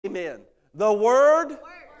Amen. The Word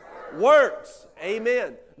works.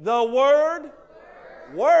 Amen. The Word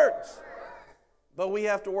works. But we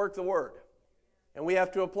have to work the Word. And we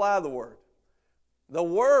have to apply the Word. The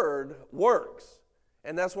Word works.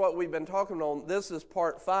 And that's what we've been talking on. This is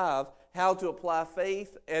part 5, how to apply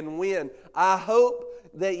faith and win. I hope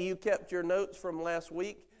that you kept your notes from last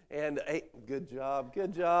week. And hey, good job,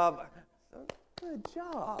 good job. Good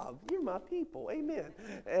job. You're my people. Amen.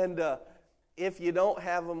 And if you don't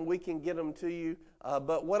have them, we can get them to you.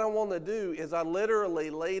 But what I want to do is I literally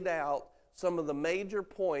laid out some of the major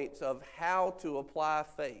points of how to apply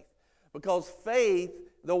faith. Because faith,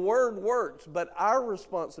 the Word works, but our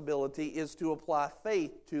responsibility is to apply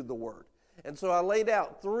faith to the Word. And so I laid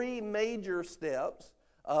out 3 major steps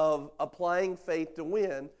of applying faith to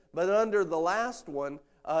win. But under the last one,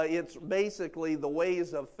 it's basically the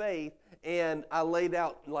ways of faith. And I laid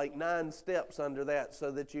out like 9 steps under that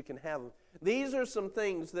so that you can have them. These are some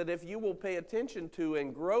things that if you will pay attention to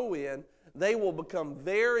and grow in, they will become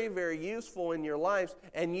very, very useful in your lives,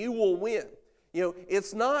 and you will win. You know,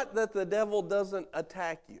 it's not that the devil doesn't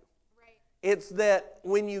attack you. Right. It's that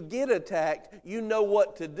when you get attacked, you know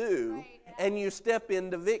what to do, right, and you step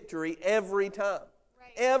into victory every time.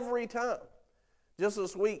 Right. Every time. Just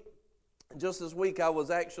this week I was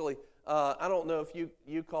actually, I don't know if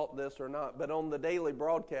you caught this or not, but on the daily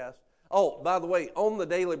broadcast. Oh, by the way, on the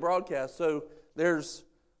daily broadcast, so there's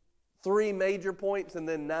 3 major points and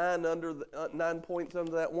then 9 points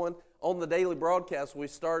under that one. On the daily broadcast, we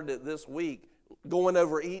started it this week, going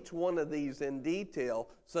over each one of these in detail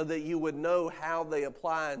so that you would know how they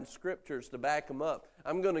apply in scriptures to back them up.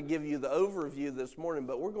 I'm going to give you the overview this morning,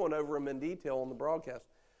 but we're going over them in detail on the broadcast.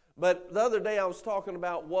 But the other day I was talking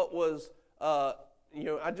about what was, I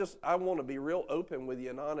want to be real open with you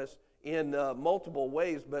and honest in multiple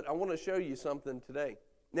ways, but I want to show you something today.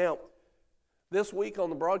 Now, this week on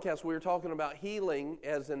the broadcast, we were talking about healing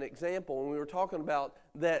as an example, and we were talking about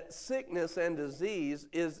that sickness and disease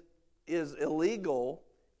is illegal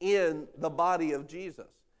in the body of Jesus.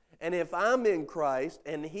 And if I'm in Christ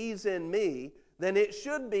and He's in me, then it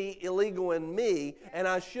should be illegal in me, and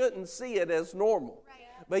I shouldn't see it as normal.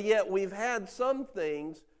 But yet we've had some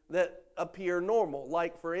things that appear normal,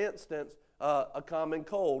 like, for instance, a common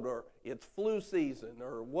cold, or it's flu season,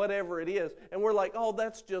 or whatever it is, and we're like, oh,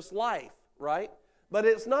 that's just life, right? But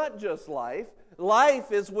it's not just life.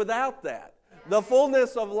 Life is without that. The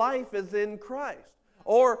fullness of life is in Christ.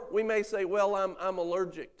 Or we may say, well, I'm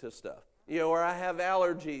allergic to stuff, or I have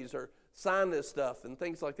allergies or sinus stuff and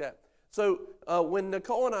things like that. So when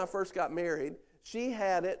Nicole and I first got married, she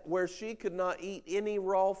had it where she could not eat any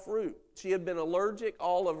raw fruit. She had been allergic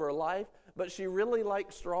all of her life, but she really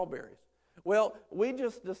liked strawberries. Well, we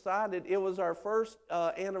just decided it was our first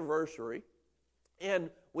anniversary, and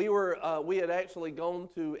we had actually gone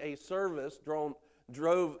to a service,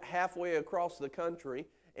 drove halfway across the country,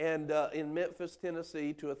 and in Memphis,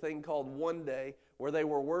 Tennessee, to a thing called One Day, where they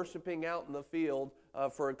were worshiping out in the field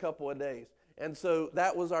for a couple of days. And so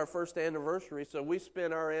that was our first anniversary. So we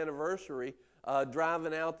spent our anniversary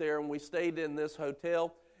driving out there, and we stayed in this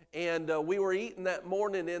hotel. And we were eating that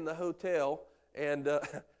morning in the hotel, and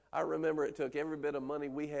I remember it took every bit of money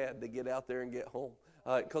we had to get out there and get home.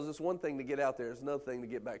 Because it's one thing to get out there, it's another thing to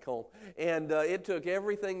get back home. And it took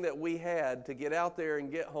everything that we had to get out there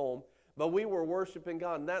and get home. But we were worshiping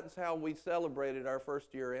God, and that's how we celebrated our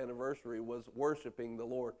first year anniversary, was worshiping the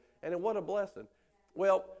Lord. And what a blessing.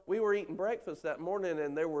 Well, we were eating breakfast that morning,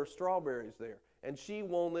 and there were strawberries there. And she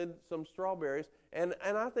wanted some strawberries. And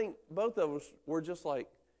I think both of us were just like,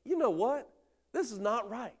 you know what? This is not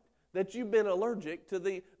right, that you've been allergic to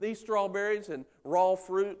these strawberries and raw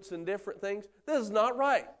fruits and different things. This is not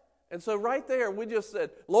right. And so right there, we just said,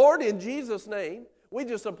 Lord, in Jesus' name, we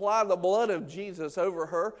just apply the blood of Jesus over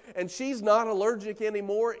her, and she's not allergic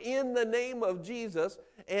anymore in the name of Jesus.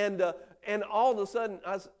 And all of a sudden,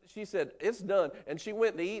 she said, it's done. And she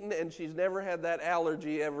went to eating, and she's never had that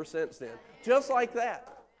allergy ever since then. Just like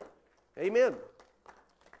that. Amen.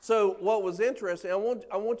 So what was interesting, I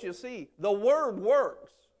want you to see, the Word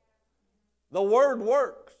works. The Word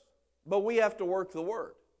works, but we have to work the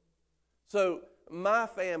Word. So my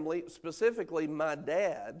family, specifically my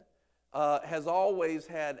dad, has always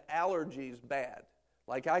had allergies bad.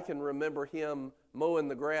 Like, I can remember him mowing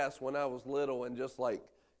the grass when I was little, and just like,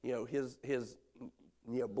 his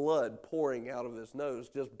blood pouring out of his nose,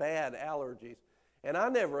 just bad allergies. And I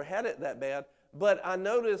never had it that bad, but I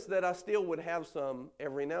noticed that I still would have some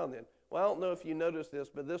every now and then. Well, I don't know if you noticed this,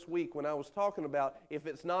 but this week when I was talking about if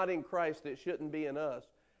it's not in Christ, it shouldn't be in us,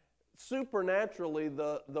 supernaturally,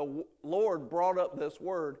 the Lord brought up this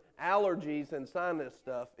word, allergies and sinus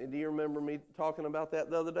stuff. And do you remember me talking about that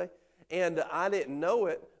the other day? And I didn't know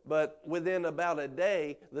it, but within about a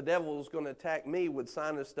day, the devil was going to attack me with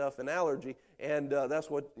sinus stuff and allergy. And that's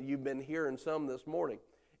what you've been hearing some this morning.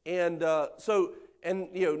 And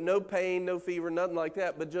no pain, no fever, nothing like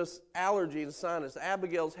that, but just allergy and sinus.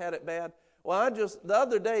 Abigail's had it bad. Well, the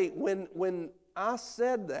other day, when I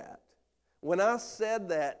said that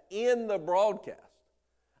in the broadcast,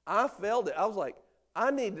 I felt it. I was like,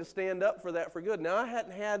 I need to stand up for that for good. Now, I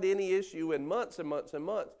hadn't had any issue in months and months and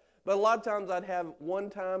months, but a lot of times I'd have one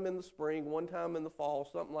time in the spring, one time in the fall,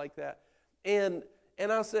 something like that. And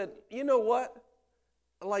I said, you know what?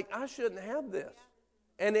 Like, I shouldn't have this.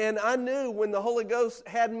 And I knew when the Holy Ghost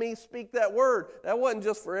had me speak that word, that wasn't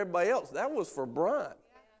just for everybody else. That was for Brian.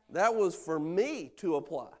 That was for me to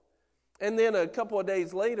apply. And then a couple of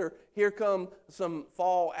days later, here come some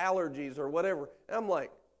fall allergies or whatever. And I'm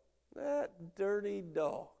like, that dirty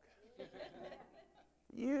dog.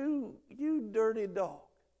 You dirty dog.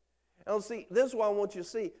 And see, this is what I want you to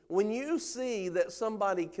see. When you see that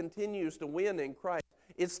somebody continues to win in Christ,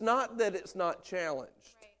 it's not that it's not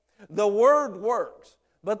challenged. Right. The word works,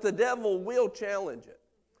 but the devil will challenge it.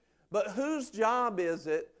 But whose job is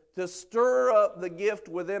it to stir up the gift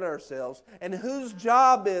within ourselves? And whose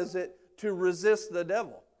job is it to resist the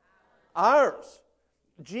devil? Ours.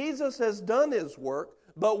 Jesus has done his work,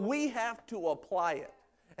 but we have to apply it.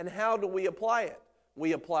 And how do we apply it?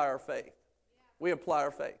 We apply our faith. We apply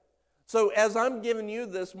our faith. So as I'm giving you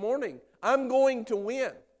this morning, I'm going to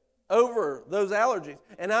win over those allergies.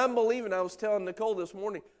 And I'm believing, I was telling Nicole this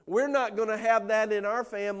morning, we're not going to have that in our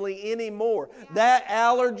family anymore. That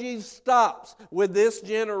allergy stops with this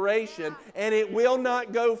generation, and it will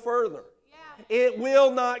not go further. It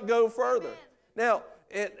will not go further. Now,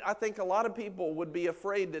 I think a lot of people would be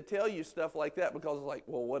afraid to tell you stuff like that because it's like,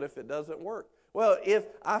 well, what if it doesn't work? Well, if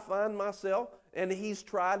I find myself and he's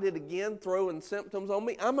tried it again, throwing symptoms on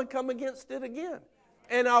me, I'm going to come against it again.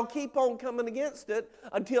 And I'll keep on coming against it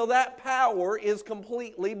until that power is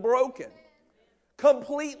completely broken.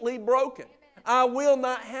 Completely broken. I will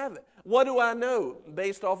not have it. What do I know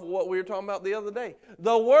based off of what we were talking about the other day?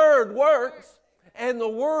 The Word works, and the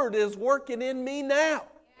Word is working in me now.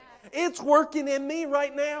 It's working in me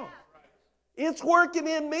right now. It's working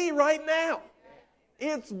in me right now.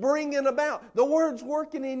 It's bringing about. The Word's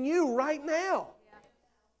working in you right now.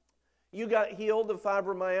 You got healed of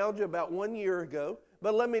fibromyalgia about 1 year ago.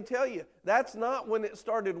 But let me tell you, that's not when it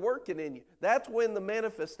started working in you. That's when the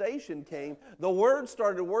manifestation came. The Word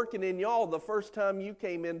started working in y'all the first time you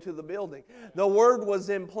came into the building. The Word was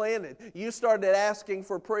implanted. You started asking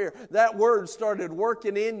for prayer. That Word started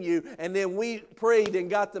working in you, and then we prayed and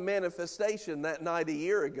got the manifestation that night a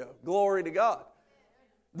year ago. Glory to God.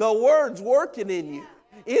 The Word's working in you.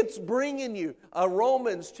 It's bringing you.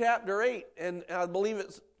 Romans chapter 8, and I believe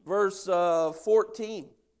it's verse 14.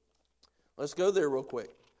 Let's go there real quick.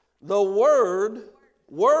 The Word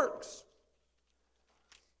works.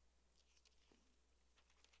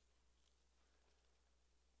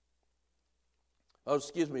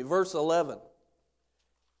 Verse 11.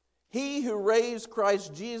 He who raised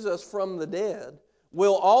Christ Jesus from the dead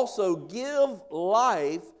will also give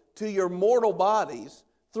life to your mortal bodies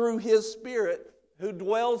through His Spirit who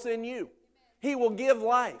dwells in you. He will give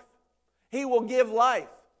life. He will give life.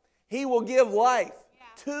 He will give life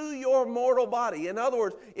to your mortal body. In other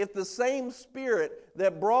words, if the same Spirit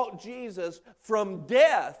that brought Jesus from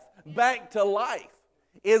death back to life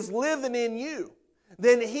is living in you,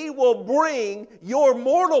 then He will bring your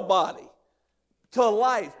mortal body to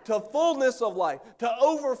life, to fullness of life, to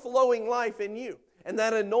overflowing life in you. And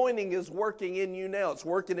that anointing is working in you now. It's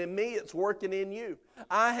working in me. It's working in you.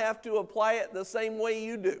 I have to apply it the same way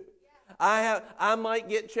you do. I might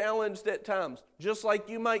get challenged at times, just like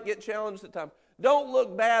you might get challenged at times. Don't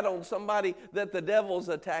look bad on somebody that the devil's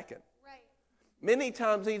attacking. Right. Many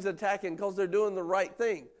times he's attacking because they're doing the right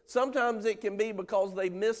thing. Sometimes it can be because they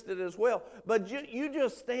missed it as well. But you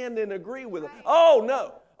just stand and agree with them. Oh,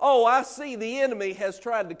 no. Oh, I see the enemy has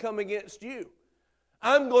tried to come against you.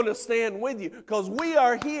 I'm going to stand with you because we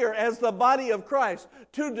are here as the body of Christ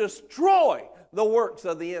to destroy the works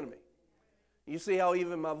of the enemy. You see how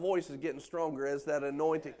even my voice is getting stronger as that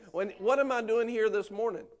anointing. What am I doing here this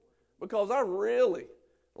morning? Because I really,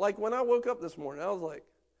 like when I woke up this morning, I was like,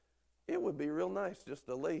 it would be real nice just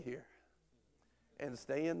to lay here and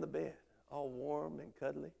stay in the bed, all warm and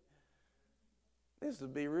cuddly. This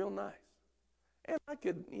would be real nice. And I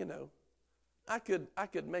could, I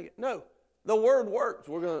could make it. No, the Word works.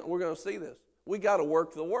 We're gonna see this. We got to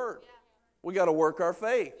work the Word. We got to work our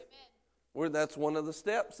faith. That's one of the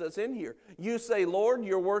steps that's in here. You say, Lord,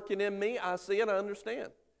 you're working in me. I see it, I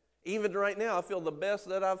understand. Even right now, I feel the best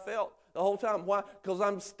that I've felt the whole time. Why? Because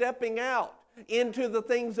I'm stepping out into the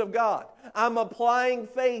things of God. I'm applying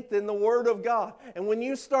faith in the Word of God. And when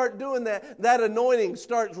you start doing that, that anointing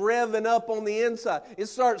starts revving up on the inside. It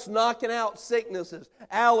starts knocking out sicknesses,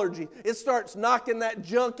 allergies. It starts knocking that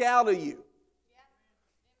junk out of you.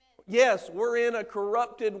 Yes, we're in a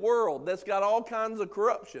corrupted world that's got all kinds of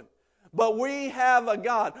corruption. But we have a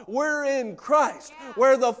God. We're in Christ,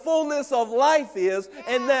 where the fullness of life is,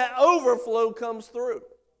 and that overflow comes through.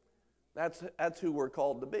 That's who we're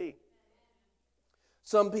called to be.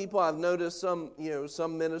 Some people, I've noticed some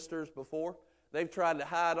ministers before, they've tried to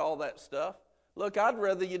hide all that stuff. Look, I'd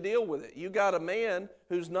rather you deal with it. You got a man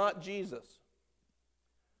who's not Jesus.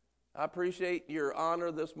 I appreciate your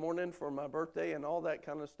honor this morning for my birthday and all that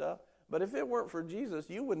kind of stuff. But if it weren't for Jesus,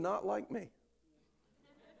 you would not like me.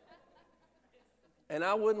 And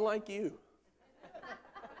I wouldn't like you.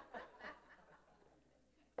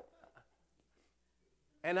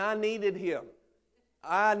 And I needed him.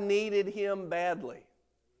 I needed him badly.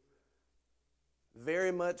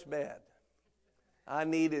 Very much bad. I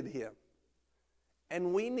needed him.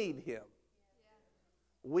 And we need him.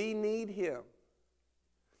 We need him.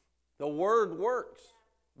 The Word works,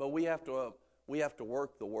 but we have to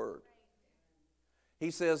work the Word.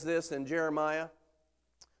 He says this in Jeremiah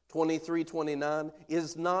 23:29,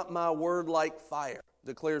 "Is not my word like fire,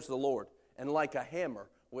 declares the Lord, and like a hammer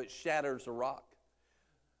which shatters a rock?"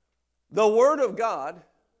 The Word of God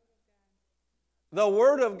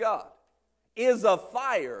is a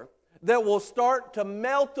fire that will start to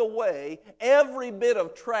melt away every bit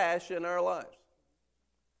of trash in our lives.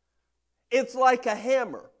 It's like a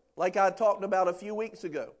hammer, like I talked about a few weeks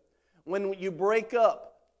ago. When you break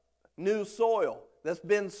up new soil that's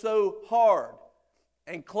been so hard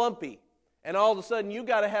and clumpy, and all of a sudden you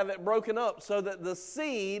got to have it broken up so that the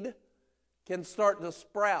seed can start to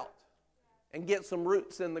sprout and get some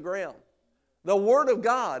roots in the ground. The Word of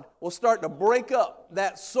God will start to break up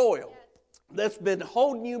that soil that's been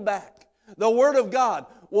holding you back. The Word of God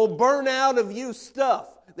will burn out of you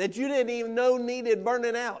stuff that you didn't even know needed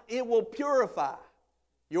burning out. It will purify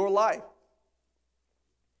your life.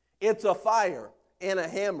 It's a fire and a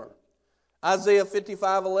hammer. Isaiah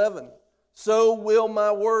 55:11, "So will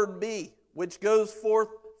my word be, which goes forth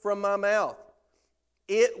from my mouth.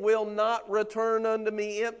 It will not return unto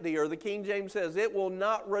me empty," or the King James says, "It will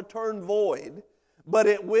not return void, but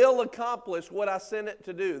it will accomplish what I sent it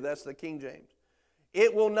to do." That's the King James.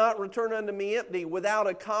 "It will not return unto me empty without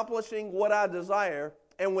accomplishing what I desire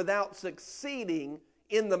and without succeeding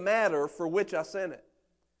in the matter for which I sent it."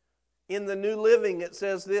 In the New Living, it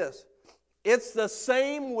says this, "It's the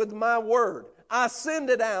same with my word. I send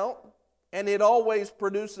it out, and it always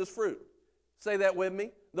produces fruit." Say that with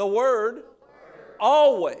me. The Word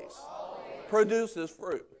always produces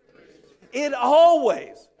fruit. It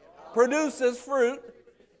always produces fruit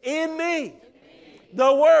in me.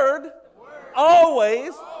 The Word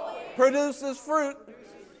always produces fruit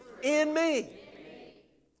in me.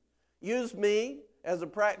 Use me as a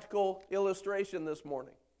practical illustration this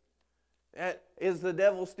morning. Is the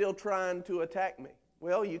devil still trying to attack me?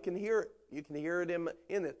 Well, you can hear it. You can hear it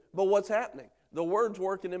in it. But what's happening? The Word's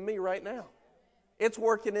working in me right now. It's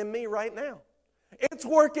working in me right now. It's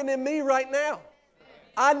working in me right now.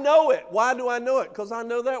 I know it. Why do I know it? Because I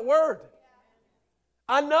know that Word.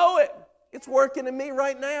 I know it. It's working in me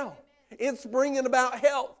right now. It's bringing about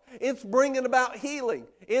health. It's bringing about healing.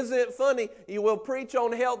 Isn't it funny? You will preach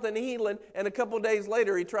on health and healing, and a couple days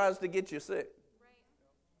later he tries to get you sick.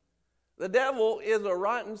 The devil is a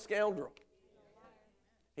rotten scoundrel.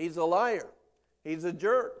 He's a liar. He's a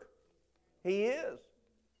jerk. He is.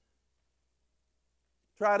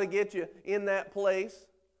 Try to get you in that place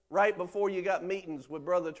right before you got meetings with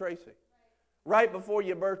Brother Tracy. Right before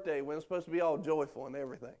your birthday when it's supposed to be all joyful and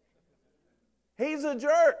everything. He's a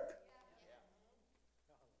jerk.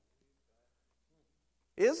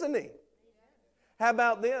 Isn't he? How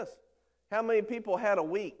about this? How many people had a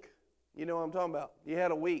week? You know what I'm talking about. You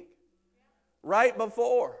had a week. Right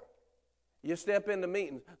before you step into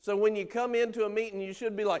meetings. So when you come into a meeting, you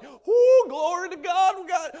should be like, "Oh, glory to God.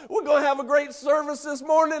 We're going to have a great service this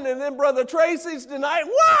morning, and then Brother Tracy's tonight.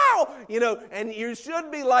 Wow!" You know, and you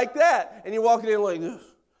should be like that. And you're walking in like this.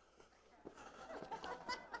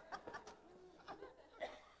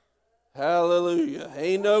 Hallelujah.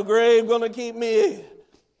 Ain't no grave going to keep me in.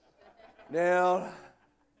 Now,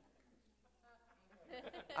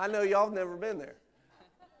 I know y'all have never been there.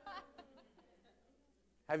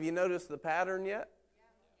 Have you noticed the pattern yet?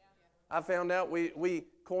 I found out we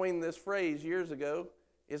coined this phrase years ago.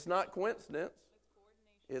 It's not coincidence.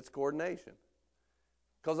 It's coordination.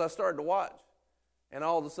 Because I started to watch, and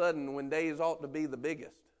all of a sudden, when days ought to be the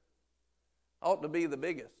biggest,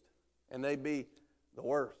 and they'd be the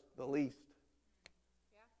worst, the least,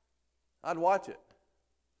 I'd watch it.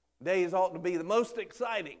 Days ought to be the most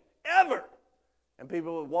exciting ever. And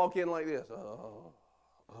people would walk in like this.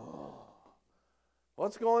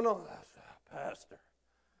 What's going on? Pastor.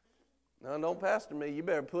 No, don't pastor me. You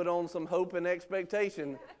better put on some hope and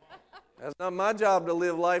expectation. That's not my job to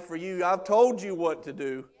live life for you. I've told you what to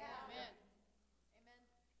do.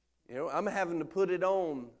 You know, I'm having to put it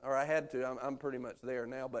on, or I had to. I'm pretty much there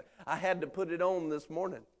now, but I had to put it on this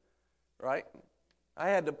morning, right? I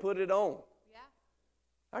had to put it on.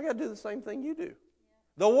 I got to do the same thing you do.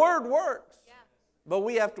 The Word works, but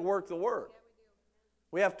we have to work the Word.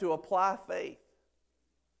 We have to apply faith.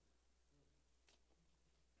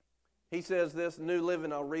 He says this, New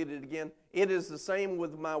Living, I'll read it again. It is the same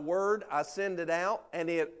with my word. I send it out, and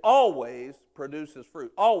it always produces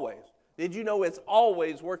fruit. Always. Did you know it's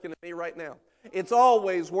always working in me right now? It's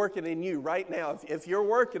always working in you right now. If you're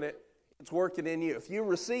working it, it's working in you. If you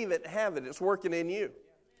receive it, have it, it's working in you.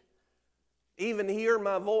 Even hear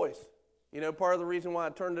my voice. You know, part of the reason why I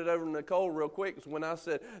turned it over to Nicole real quick is when I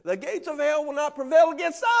said, the gates of hell will not prevail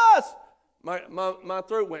against us. My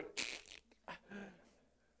throat went,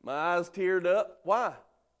 my eyes teared up. Why?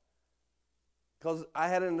 Because I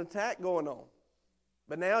had an attack going on.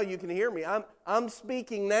 But now you can hear me. I'm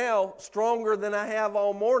speaking now stronger than I have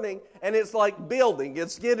all morning, and it's like building.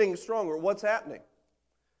 It's getting stronger. What's happening?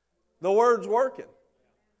 The Word's working.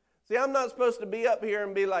 See, I'm not supposed to be up here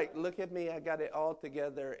and be like, look at me, I got it all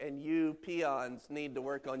together, and you peons need to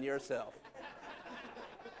work on yourself.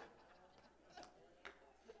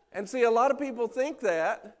 And see, a lot of people think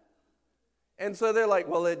that, and so they're like,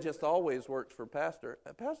 well, it just always works for pastor.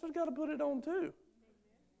 A pastor's got to put it on too.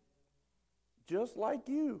 Just like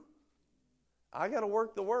you. I got to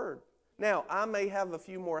work the Word. Now, I may have a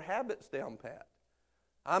few more habits down pat.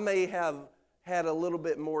 I may have had a little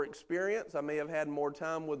bit more experience. I may have had more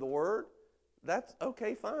time with the Word. That's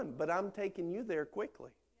okay, fine. But I'm taking you there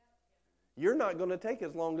quickly. You're not going to take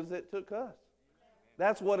as long as it took us.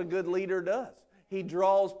 That's what a good leader does. He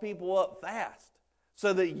draws people up fast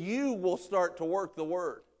so that you will start to work the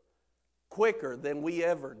Word quicker than we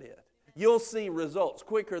ever did. You'll see results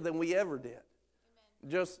quicker than we ever did.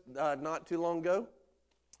 Just not too long ago,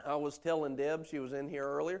 I was telling Deb, she was in here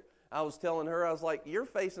earlier, I was telling her, I was like, you're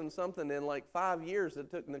facing something in like 5 years that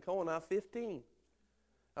took Nicole and I 15.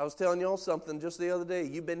 I was telling y'all something just the other day.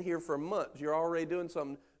 You've been here for months. You're already doing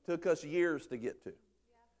something took us years to get to.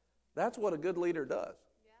 That's what a good leader does.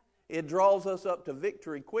 It draws us up to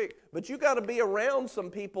victory quick. But you got to be around some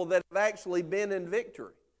people that have actually been in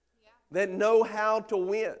victory, that know how to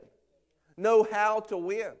win, know how to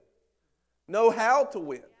win, know how to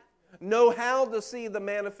win, know how to see the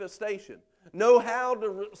manifestation. Know how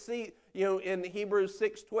to see, you know, in Hebrews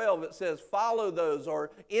 6:12 it says, follow those or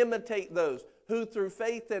imitate those who through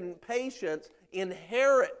faith and patience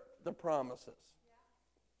inherit the promises.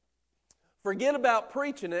 Forget about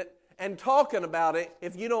preaching it and talking about it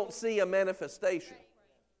if you don't see a manifestation.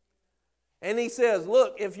 And he says,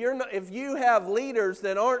 look, if you have leaders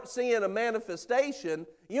that aren't seeing a manifestation,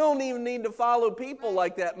 you don't even need to follow people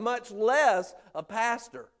like that, much less a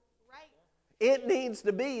pastor. It needs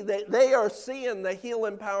to be that they are seeing the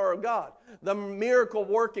healing power of God, the miracle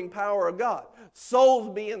working power of God,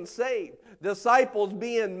 souls being saved, disciples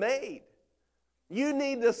being made. You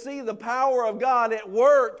need to see the power of God at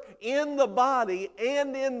work in the body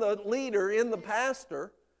and in the leader, in the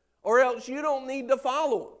pastor, or else you don't need to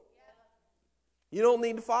follow them. You don't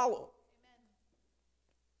need to follow them.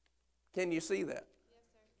 Can you see that?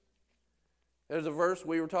 There's a verse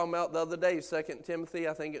we were talking about the other day, 2 Timothy,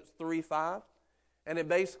 I think it's 3:5. And it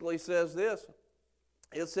basically says this.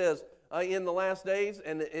 It says, in the last days,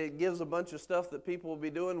 and it gives a bunch of stuff that people will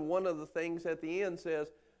be doing. One of the things at the end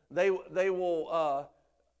says, they will,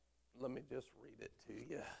 let me just read it to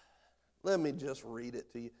you. Let me just read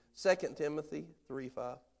it to you. 2 Timothy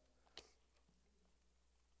 3:5.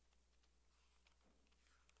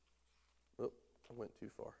 Oh, I went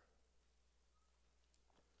too far.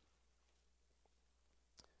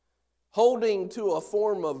 Holding to a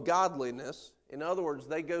form of godliness. In other words,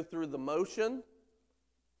 they go through the motion,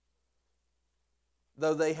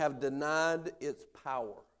 though they have denied its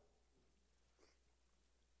power.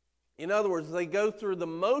 In other words, they go through the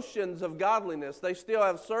motions of godliness. They still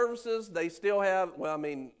have services. They still have, well, I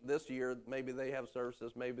mean, this year, maybe they have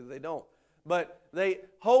services, maybe they don't. But they,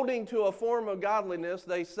 holding to a form of godliness,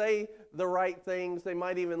 they say the right things, they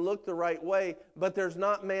might even look the right way, but there's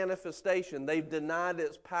not manifestation. They've denied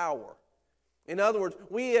its power. In other words,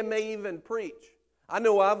 we may even preach. I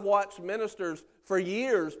know I've watched ministers for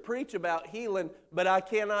years preach about healing, but I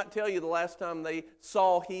cannot tell you the last time they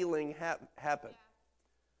saw healing happen.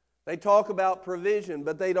 They talk about provision,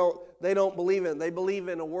 but they don't believe in it. They believe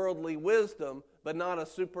in a worldly wisdom, but not a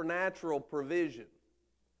supernatural provision.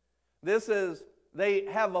 They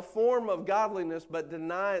have a form of godliness, but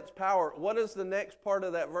deny its power. What does the next part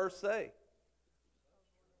of that verse say?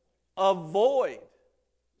 Avoid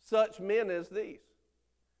such men as these.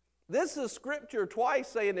 This is Scripture twice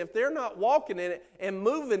saying if they're not walking in it and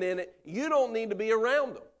moving in it, you don't need to be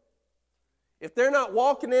around them. If they're not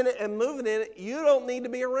walking in it and moving in it, you don't need to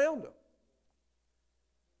be around them.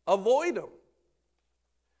 Avoid them.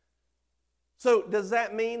 So does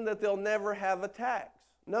that mean that they'll never have attacks?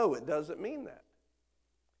 No, it doesn't mean that.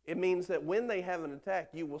 It means that when they have an attack,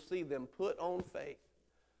 you will see them put on faith,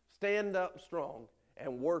 stand up strong,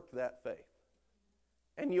 and work that faith.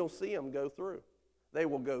 And you'll see them go through. They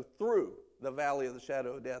will go through the valley of the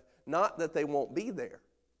shadow of death. Not that they won't be there.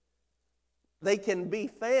 They can be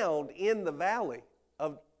found in the valley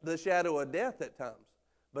of the shadow of death at times.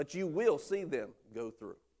 But you will see them go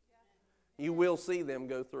through. You will see them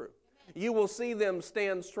go through. You will see them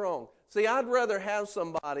stand strong. See, I'd rather have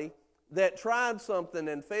somebody that tried something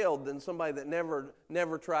and failed than somebody that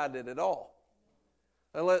never tried it at all.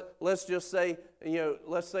 Now let's just say,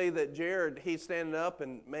 let's say that Jared, he's standing up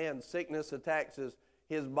and, man, sickness attacks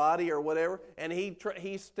his body or whatever, and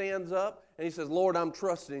he stands up and he says, Lord, I'm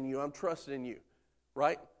trusting you,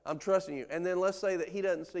 right? I'm trusting you. And then let's say that he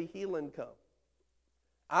doesn't see healing come.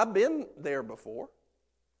 I've been there before.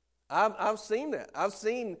 I've seen that. I've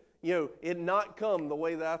seen, it not come the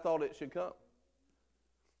way that I thought it should come.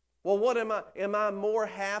 Well, what am I? Am I more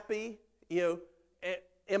happy?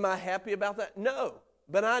 Am I happy about that? No.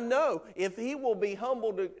 But I know if he will be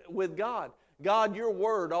humbled with God, God, your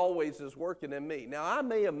word always is working in me. Now, I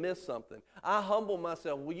may have missed something. I humble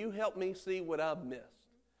myself. Will you help me see what I've missed?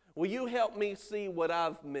 Will you help me see what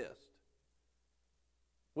I've missed?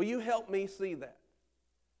 Will you help me see that?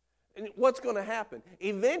 And what's going to happen?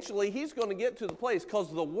 Eventually, he's going to get to the place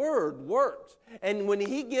because the word works. And when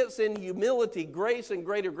he gets in humility, grace and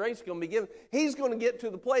greater grace is going to be given. He's going to get to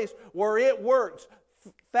the place where it works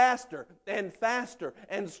faster and faster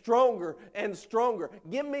and stronger and stronger.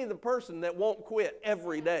 Give me the person that won't quit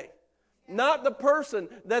every day. Not the person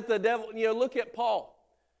that the devil, look at Paul.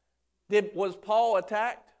 Was Paul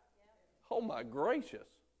attacked? Oh my gracious.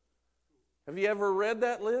 Have you ever read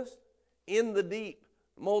that list? In the deep,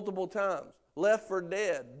 multiple times. Left for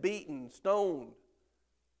dead, beaten, stoned.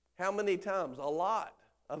 How many times? A lot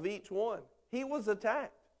of each one. He was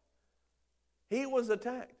attacked. He was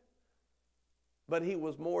attacked. But he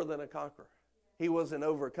was more than a conqueror. He was an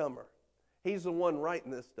overcomer. He's the one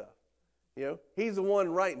writing this stuff. He's the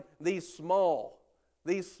one writing these small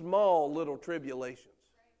little tribulations.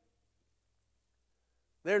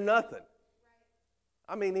 They're nothing.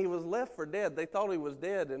 I mean, he was left for dead. They thought he was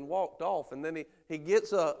dead and walked off. And then he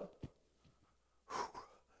gets up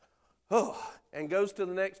and goes to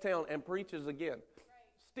the next town and preaches again.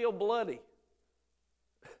 Still bloody.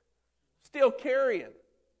 Still carrying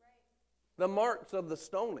the marks of the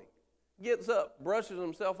stoning. Gets up, brushes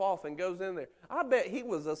himself off, and goes in there. I bet he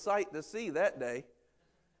was a sight to see that day.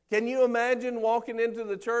 Can you imagine walking into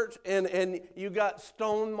the church and you got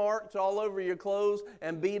stone marks all over your clothes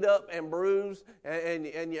and beat up and bruised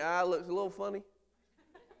and your eye looks a little funny?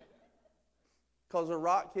 Because a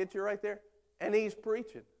rock hit you right there. And he's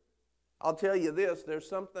preaching. I'll tell you this, there's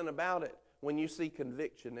something about it when you see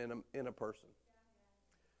conviction in a person.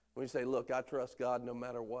 When you say, look, I trust God no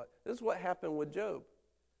matter what. This is what happened with Job.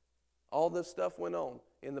 All this stuff went on.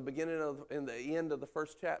 In the end of the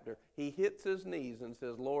first chapter, he hits his knees and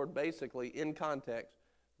says, Lord, basically, in context,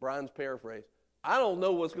 Brian's paraphrase, I don't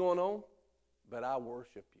know what's going on, but I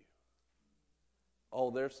worship you.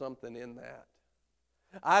 Oh, there's something in that.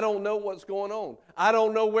 I don't know what's going on. I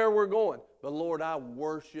don't know where we're going, but Lord, I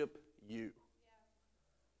worship you.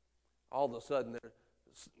 All of a sudden,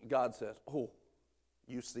 God says, oh,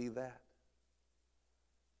 you see that?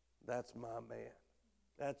 That's my man.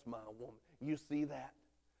 That's my woman. You see that?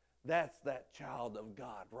 That's that child of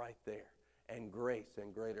God right there. And grace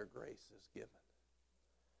and greater grace is given.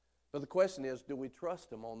 But the question is, do we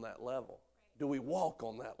trust him on that level? Do we walk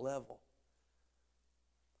on that level?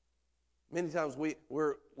 Many times we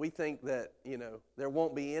think that, there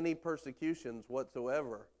won't be any persecutions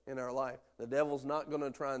whatsoever in our life. The devil's not going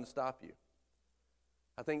to try and stop you.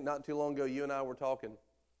 I think not too long ago you and I were talking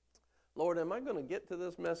Lord, am I going to get to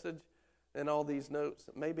this message and all these notes?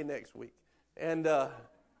 Maybe next week. And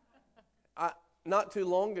not too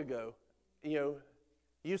long ago,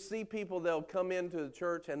 you see people, they'll come into the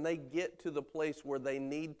church and they get to the place where they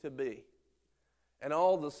need to be. And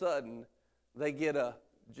all of a sudden, they get a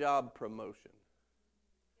job promotion.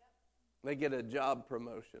 They get a job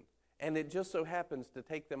promotion. And it just so happens to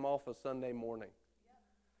take them off a Sunday morning.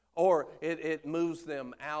 Or it moves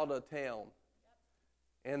them out of town.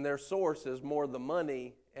 And their source is more the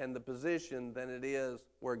money and the position than it is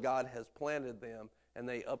where God has planted them, and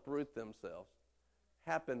they uproot themselves.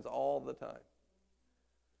 Happens all the time.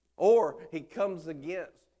 Or he comes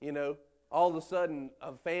against, all of a sudden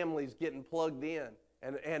a family's getting plugged in.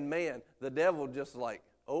 And man, the devil just like,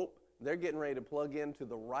 they're getting ready to plug into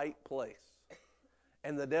the right place.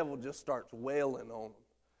 And the devil just starts wailing on them.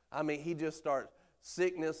 I mean, he just starts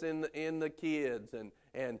sickness in the kids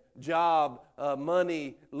and job,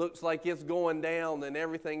 money looks like it's going down and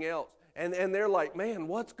everything else. And they're like, man,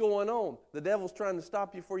 what's going on? The devil's trying to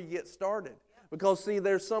stop you before you get started. Because, see,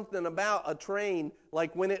 there's something about a train,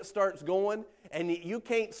 like when it starts going, and you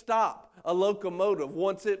can't stop a locomotive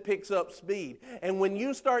once it picks up speed. And when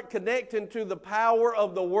you start connecting to the power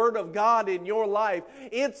of the Word of God in your life,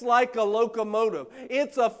 it's like a locomotive.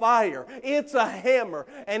 It's a fire. It's a hammer.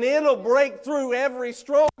 And it'll break through every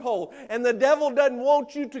stronghold. And the devil doesn't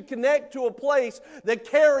want you to connect to a place that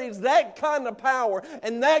carries that kind of power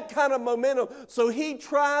and that kind of momentum. So he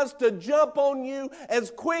tries to jump on you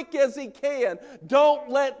as quick as he can. Don't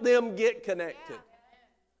let them get connected.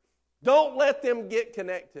 Don't let them get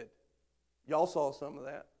connected. Y'all saw some of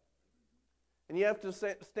that. And you have to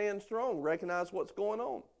stand strong, recognize what's going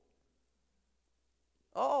on.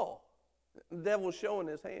 The devil's showing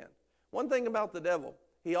his hand. One thing about the devil,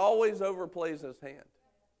 he always overplays his hand.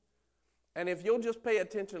 And if you'll just pay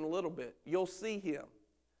attention a little bit, you'll see him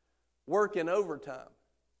working overtime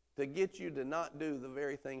to get you to not do the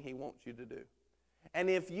very thing he wants you to do. And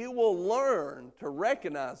if you will learn to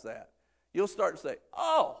recognize that, you'll start to say,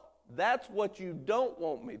 that's what you don't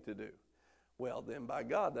want me to do. Well, then, by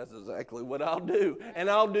God, that's exactly what I'll do. And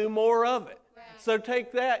I'll do more of it. So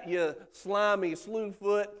take that, you slimy,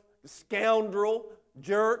 slewfoot, scoundrel,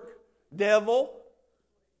 jerk, devil.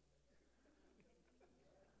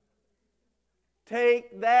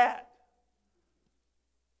 Take that.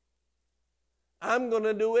 I'm going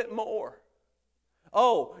to do it more.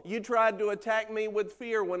 You tried to attack me with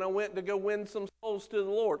fear when I went to go win some souls to the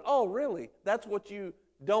Lord. Oh, really? That's what you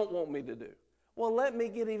don't want me to do. Well, let me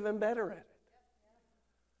get even better at it.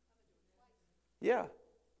 Yeah.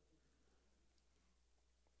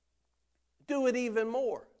 Do it even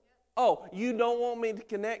more. You don't want me to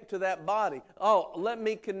connect to that body. Let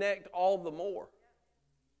me connect all the more.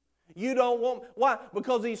 You don't want... Why?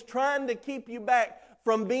 Because he's trying to keep you back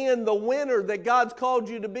from being the winner that God's called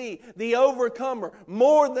you to be, the overcomer,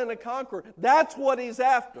 more than a conqueror. That's what he's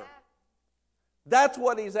after. That's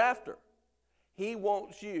what he's after. He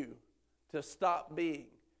wants you to stop being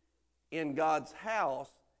in God's house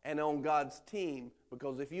and on God's team,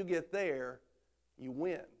 because if you get there, you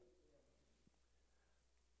win.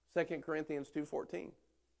 2 Corinthians 2:14.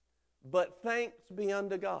 But thanks be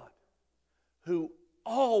unto God, who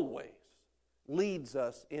always leads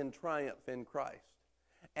us in triumph in Christ,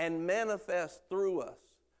 and manifests through us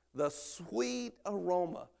the sweet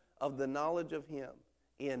aroma of the knowledge of Him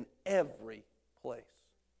in every place.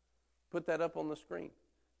 Put that up on the screen.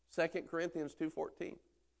 2 Corinthians 2:14.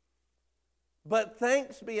 But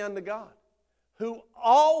thanks be unto God, who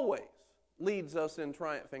always leads us in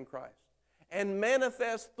triumph in Christ, and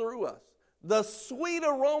manifests through us the sweet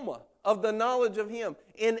aroma of the knowledge of Him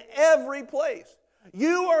in every place.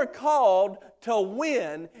 You are called to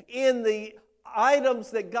win in the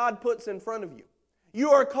items that God puts in front of you.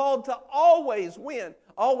 You are called to always win.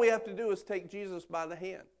 All we have to do is take Jesus by the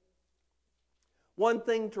hand. One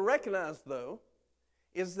thing to recognize, though,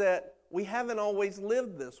 is that we haven't always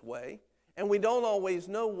lived this way, and we don't always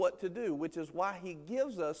know what to do, which is why He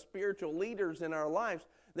gives us spiritual leaders in our lives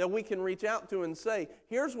that we can reach out to and say,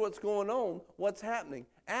 here's what's going on, what's happening.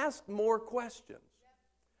 Ask more questions.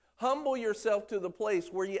 Humble yourself to the place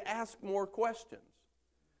where you ask more questions.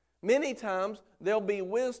 Many times, there'll be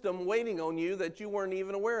wisdom waiting on you that you weren't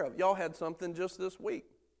even aware of. Y'all had something just this week.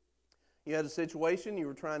 You had a situation, you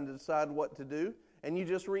were trying to decide what to do, and you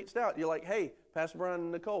just reached out. You're like, hey, Pastor Brian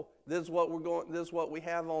and Nicole, this is what we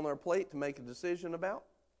have on our plate to make a decision about.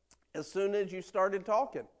 As soon as you started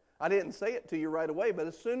talking, I didn't say it to you right away, but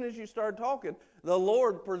as soon as you started talking, the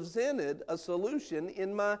Lord presented a solution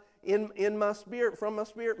in my spirit, from my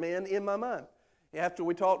spirit man, in my mind. After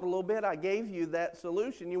we talked a little bit, I gave you that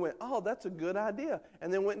solution. You went, oh, that's a good idea,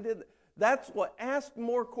 and then went and did that. That's what, ask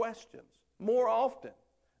more questions, more often.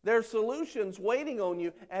 There's solutions waiting on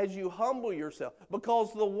you as you humble yourself,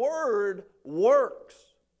 because the Word works.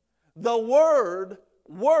 The Word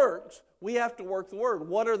works. We have to work the Word.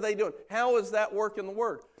 What are they doing? How is that working the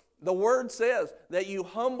Word? The Word says that you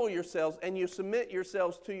humble yourselves and you submit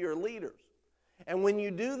yourselves to your leaders. And when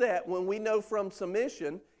you do that, when we know from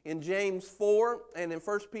submission in James 4 and in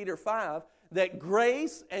 1 Peter 5, that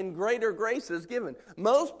grace and greater grace is given.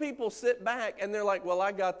 Most people sit back and they're like, well,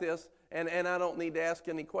 I got this, and I don't need to ask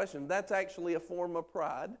any questions. That's actually a form of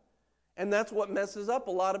pride. And that's what messes up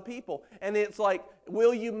a lot of people. And it's like,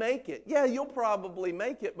 will you make it? Yeah, you'll probably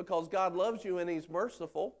make it because God loves you and He's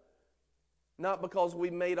merciful. Not because we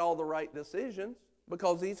made all the right decisions,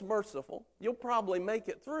 because He's merciful. You'll probably make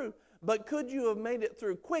it through. But could you have made it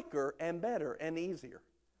through quicker and better and easier?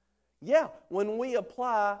 Yeah, when we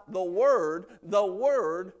apply the Word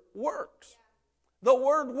works. The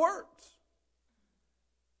Word works.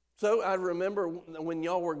 So I remember when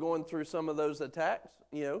y'all were going through some of those attacks,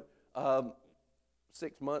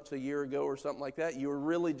 6 months, a year ago or something like that, you were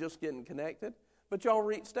really just getting connected, but y'all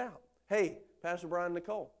reached out. Hey, Pastor Brian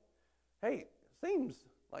Nicole, hey, seems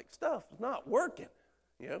like stuff's not working.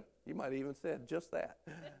 You might have even said just that.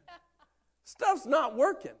 Stuff's not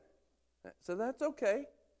working. So that's okay.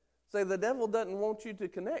 Say, the devil doesn't want you to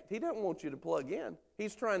connect. He doesn't want you to plug in.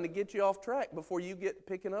 He's trying to get you off track before you get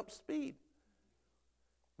picking up speed.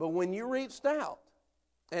 But when you reached out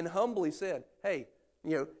and humbly said, hey,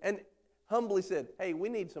 humbly said, hey, we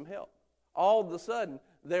need some help. All of a sudden,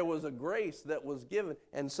 there was a grace that was given,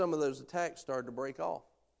 and some of those attacks started to break off.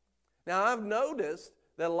 Now, I've noticed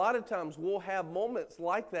that a lot of times we'll have moments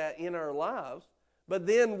like that in our lives, but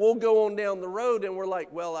then we'll go on down the road and we're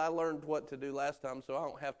like, well, I learned what to do last time, so I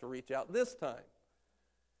don't have to reach out this time.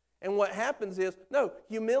 And what happens is, no,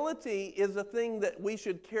 humility is a thing that we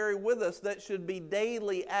should carry with us that should be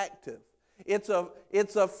daily active. It's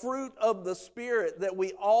a fruit of the Spirit that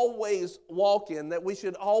we always walk in, that we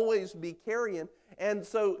should always be carrying. And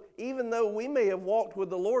so even though we may have walked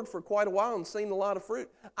with the Lord for quite a while and seen a lot of fruit,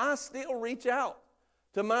 I still reach out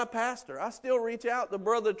to my pastor. I still reach out to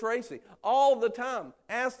Brother Tracy all the time.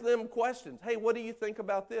 Ask them questions. Hey, what do you think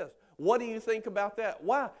about this? What do you think about that?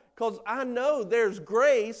 Why? Because I know there's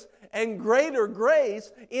grace and greater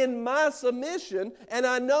grace in my submission, and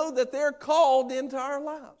I know that they're called into our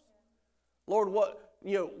lives. Lord, what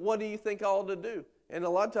do you think I ought to do? And a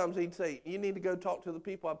lot of times He'd say, you need to go talk to the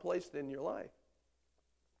people I placed in your life.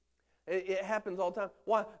 It happens all the time.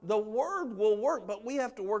 Why? The Word will work, but we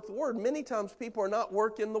have to work the Word. Many times people are not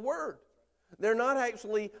working the Word. They're not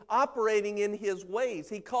actually operating in His ways.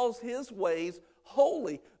 He calls His ways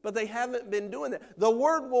holy, but they haven't been doing that. The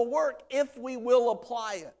Word will work if we will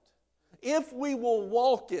apply it, if we will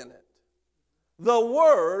walk in it. The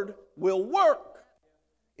Word will work.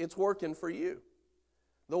 It's working for you.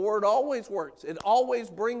 The Word always works. It always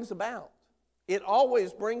brings about. It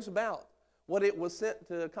always brings about what it was sent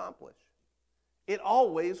to accomplish. It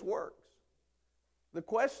always works. The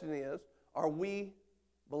question is, are we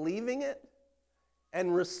believing it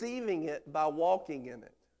and receiving it by walking in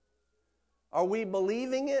it? Are we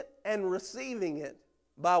believing it and receiving it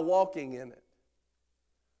by walking in it?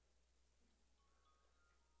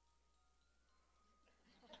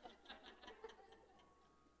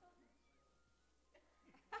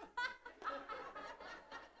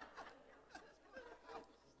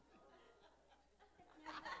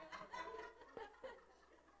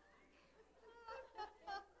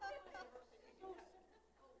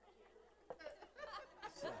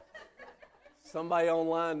 Somebody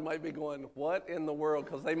online might be going, what in the world?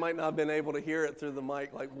 Because they might not have been able to hear it through the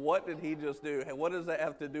mic. Like, what did he just do? What does that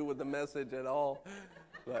have to do with the message at all?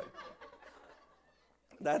 But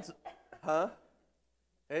that's,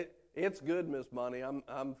 It's good, Miss Bonnie.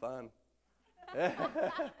 I'm fine.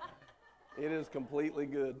 It is completely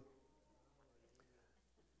good.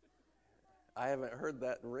 I haven't heard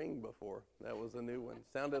that ring before. That was a new one.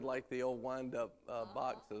 Sounded like the old wind-up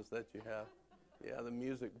boxes that you have. Yeah, the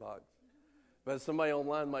music box. But somebody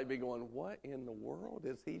online might be going, what in the world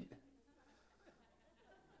is he?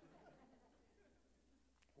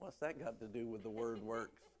 What's that got to do with the Word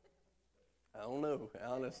works? I don't know,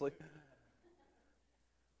 honestly.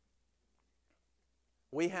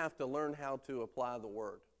 We have to learn how to apply the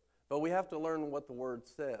Word. But we have to learn what the Word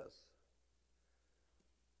says.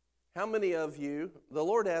 How many of you, the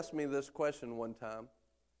Lord asked me this question one time.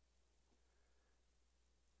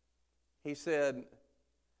 He said,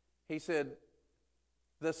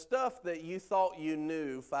 the stuff that you thought you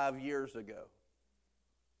knew 5 years ago,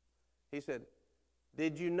 He said,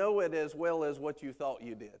 did you know it as well as what you thought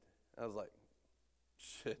you did? I was like,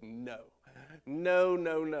 No. No,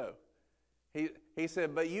 no, no. He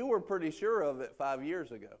said, but you were pretty sure of it 5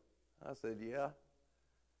 years ago. I said,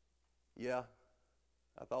 yeah,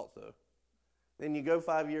 I thought so. Then you go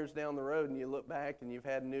 5 years down the road and you look back and you've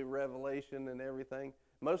had new revelation and everything.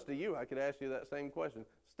 Most of you, I could ask you that same question.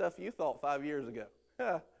 Stuff you thought 5 years ago.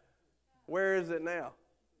 Where is it now?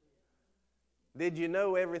 Did you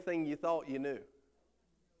know everything you thought you knew?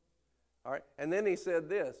 All right. And then he said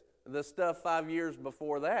this, the stuff 5 years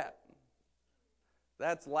before that,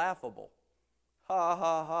 that's laughable. Ha,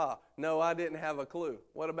 ha, ha. No, I didn't have a clue.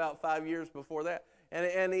 What about 5 years before that?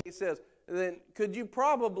 And he says, then could you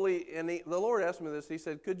probably, and the Lord asked me this, he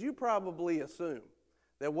said, could you probably assume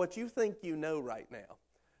that what you think you know right now,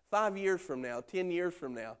 5 years from now, 10 years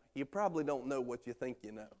from now, you probably don't know what you think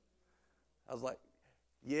you know? I was like,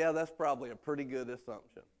 yeah, that's probably a pretty good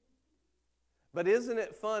assumption. But isn't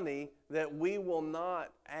it funny that we will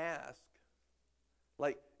not ask?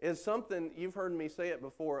 Like, it's something, you've heard me say it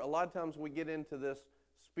before, a lot of times we get into this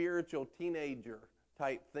spiritual teenager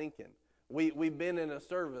type thinking. We've been in a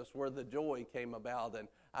service where the joy came about and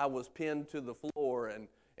I was pinned to the floor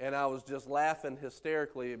and I was just laughing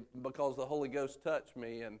hysterically because the Holy Ghost touched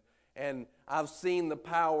me and I've seen the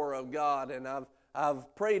power of God and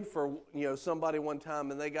I've prayed for somebody one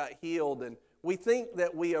time and they got healed, and we think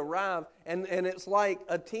that we arrive and it's like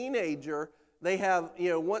a teenager. They have,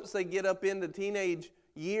 once they get up into teenage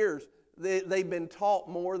years, they've been taught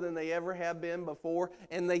more than they ever have been before,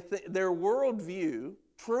 and their worldview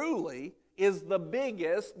truly is the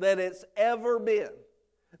biggest that it's ever been.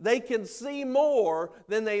 They can see more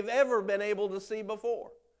than they've ever been able to see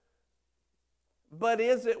before. But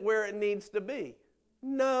is it where it needs to be?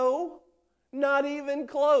 No, not even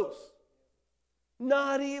close.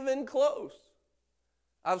 Not even close.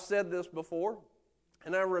 I've said this before,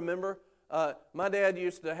 and I remember my dad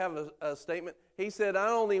used to have a statement. He said, I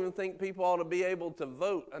don't even think people ought to be able to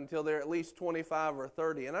vote until they're at least 25 or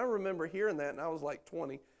 30. And I remember hearing that, and I was like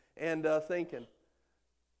 20, and thinking,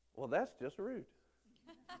 well, that's just rude.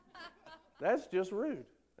 That's just rude.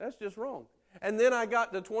 That's just wrong. And then I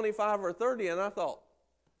got to 25 or 30, and I thought,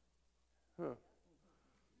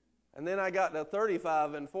 And then I got to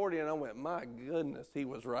 35 and 40, and I went, my goodness, he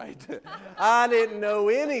was right. I didn't know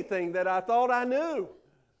anything that I thought I knew.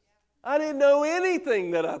 I didn't know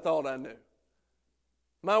anything that I thought I knew.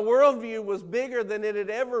 My worldview was bigger than it had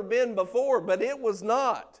ever been before, but it was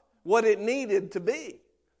not what it needed to be.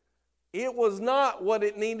 It was not what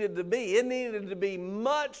it needed to be. It needed to be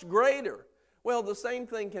much greater. Well, the same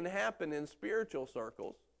thing can happen in spiritual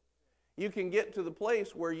circles. You can get to the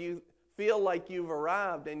place where you feel like you've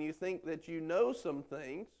arrived and you think that you know some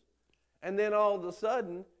things, and then all of a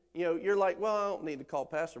sudden, you're like, well, I don't need to call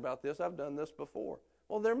Pastor about this. I've done this before.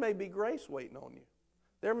 Well, there may be grace waiting on you.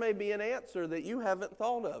 There may be an answer that you haven't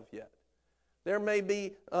thought of yet. There may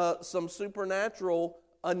be some supernatural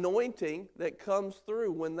anointing that comes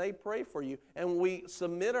through when they pray for you, and we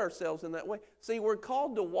submit ourselves in that way. See, we're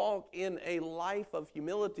called to walk in a life of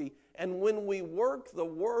humility, and when we work the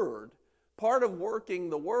Word, part of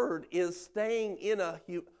working the Word is staying in a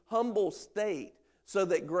humble state so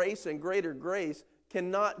that grace and greater grace can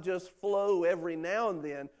not just flow every now and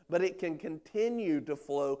then, but it can continue to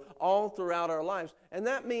flow all throughout our lives. And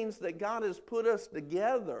that means that God has put us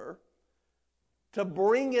together to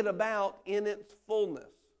bring it about in its fullness.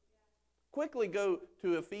 Quickly go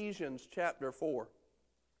to Ephesians chapter 4.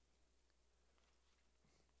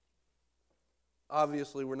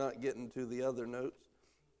 Obviously, we're not getting to the other notes.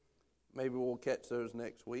 Maybe we'll catch those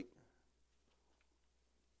next week.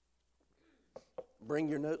 Bring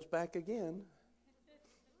your notes back again.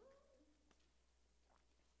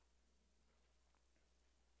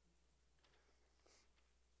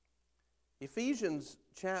 Ephesians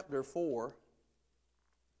chapter 4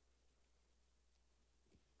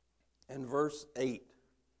 and verse 8.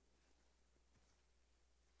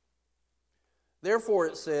 Therefore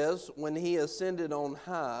it says, when he ascended on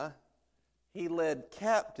high, he led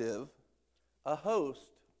captive a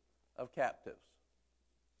host of captives.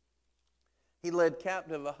 He led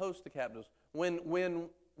captive a host of captives. When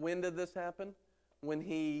did this happen? When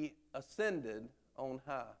he ascended on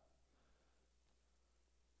high.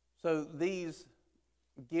 So these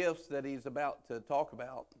gifts that he's about to talk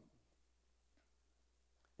about,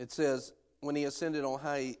 it says, when he ascended on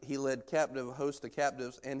high, he led captive a host of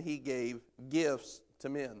captives, and he gave gifts to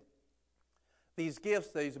men. These gifts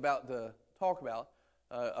that he's about to talk about,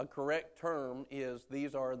 a correct term is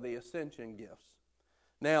these are the ascension gifts.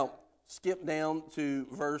 Now, skip down to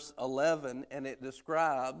verse 11, and it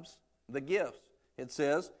describes the gifts. It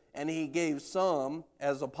says, and he gave some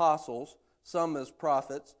as apostles, some as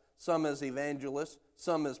prophets, some as evangelists,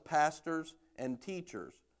 some as pastors and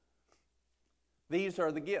teachers. These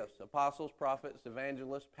are the gifts: apostles, prophets,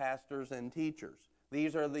 evangelists, pastors, and teachers.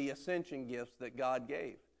 These are the ascension gifts that God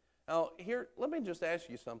gave. Now, here, let me just ask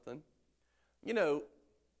you something. You know,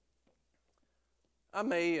 I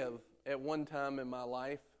may have, at one time in my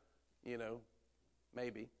life,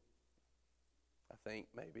 maybe,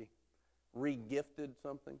 re-gifted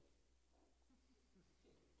something.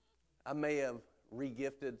 I may have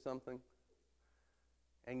re-gifted something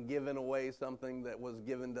and given away something that was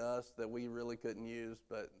given to us that we really couldn't use,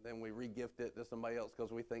 but then we re-gift it to somebody else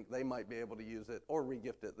because we think they might be able to use it or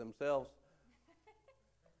re-gift it themselves.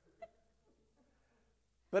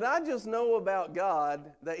 But I just know about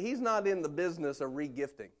God that He's not in the business of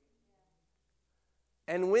re-gifting.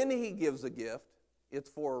 And when He gives a gift, it's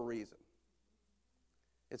for a reason.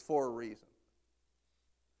 It's for a reason.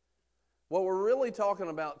 What we're really talking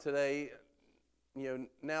about today,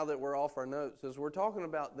 now that we're off our notes, is we're talking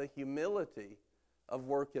about the humility of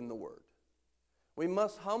working the Word. We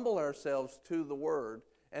must humble ourselves to the Word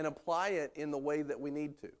and apply it in the way that we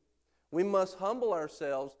need to. We must humble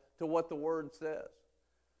ourselves to what the Word says.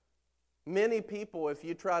 Many people, if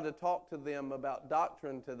you try to talk to them about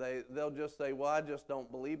doctrine today, they'll just say, well, I just don't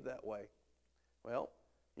believe that way. Well,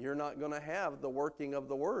 you're not going to have the working of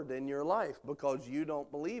the Word in your life because you don't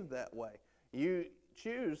believe that way. You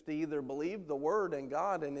choose to either believe the Word and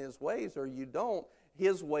God and His ways, or you don't.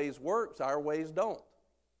 His ways works, our ways don't.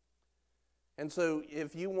 And so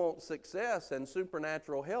if you want success and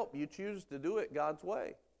supernatural help, you choose to do it God's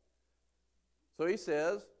way. So He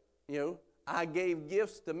says, I gave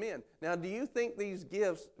gifts to men. Now, do you think these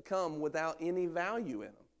gifts come without any value in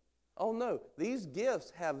them? Oh, no. These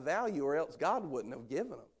gifts have value, or else God wouldn't have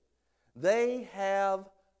given them. They have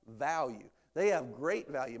value. They have great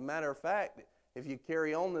value. Matter of fact, if you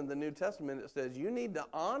carry on in the New Testament, it says you need to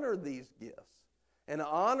honor these gifts and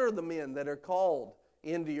honor the men that are called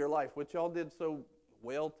into your life, which y'all did so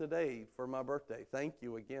well today for my birthday. Thank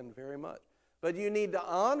you again very much. But you need to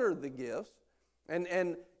honor the gifts,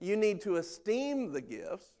 and you need to esteem the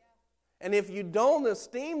gifts. And if you don't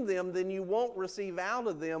esteem them, then you won't receive out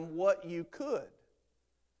of them what you could.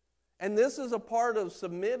 And this is a part of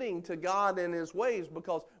submitting to God and His ways,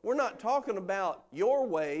 because we're not talking about your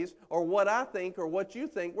ways or what I think or what you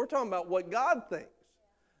think. We're talking about what God thinks.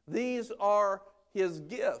 These are His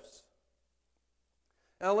gifts.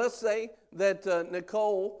 Now let's say that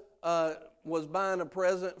Nicole was buying a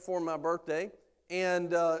present for my birthday,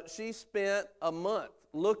 and she spent a month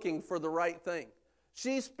looking for the right thing.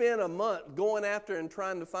 She spent a month going after and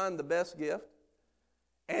trying to find the best gift,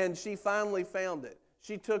 and she finally found it.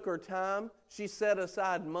 She took her time. She set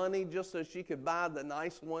aside money just so she could buy the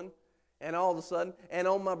nice one. And all of a sudden, and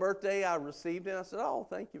on my birthday, I received it. I said, oh,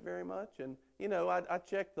 thank you very much. And, I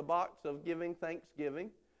checked the box of giving thanksgiving.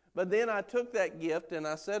 But then I took that gift and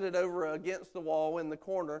I set it over against the wall in the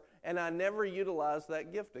corner, and I never utilized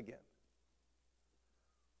that gift again.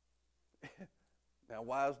 Now,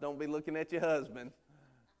 wives, don't be looking at your husband.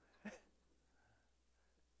 As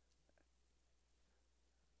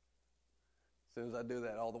soon as I do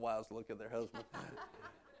that, all the wives look at their husband.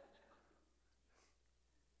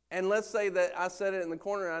 And let's say that I set it in the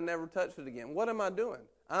corner and I never touched it again. What am I doing?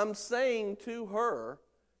 I'm saying to her,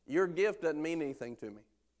 your gift doesn't mean anything to me.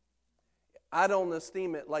 I don't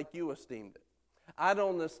esteem it like you esteemed it. I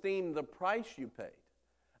don't esteem the price you paid.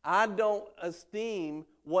 I don't esteem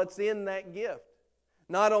what's in that gift.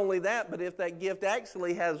 Not only that, but if that gift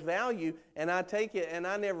actually has value and I take it and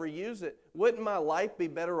I never use it, wouldn't my life be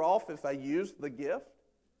better off if I used the gift?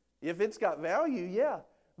 If it's got value, yeah.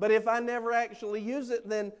 But if I never actually use it,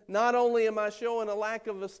 then not only am I showing a lack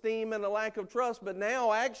of esteem and a lack of trust, but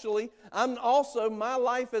now actually my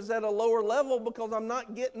life is at a lower level because I'm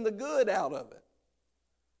not getting the good out of it.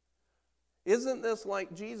 Isn't this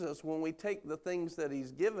like Jesus when we take the things that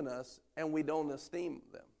He's given us and we don't esteem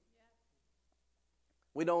them?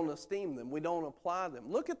 We don't esteem them. We don't apply them.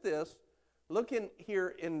 Look at this. Look in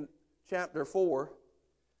here in chapter 4.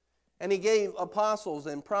 And He gave apostles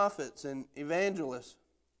and prophets and evangelists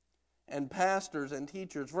and pastors and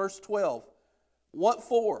teachers. Verse 12. What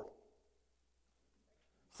for?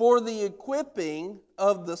 For the equipping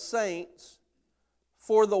of the saints,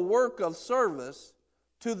 for the work of service,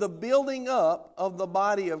 to the building up of the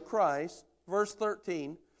body of Christ. Verse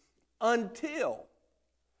 13. Until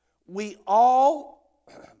we all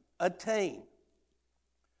attain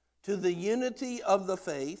to the unity of the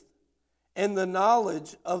faith and the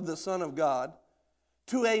knowledge of the Son of God,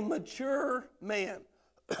 to a mature man.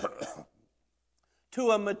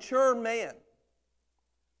 To a mature man.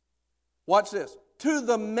 Watch this. To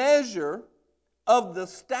the measure of the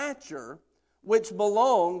stature which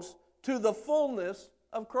belongs to the fullness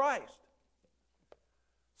of Christ.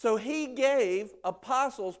 So he gave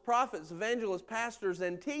apostles, prophets, evangelists, pastors,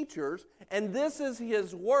 and teachers, and this is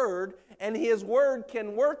his word, and his word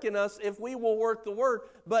can work in us if we will work the word.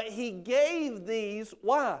 But he gave these,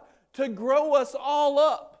 why? To grow us all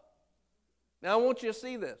up. Now I want you to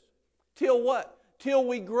see this. Till what? Till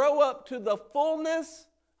we grow up to the fullness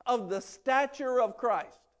of the stature of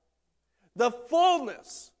Christ. The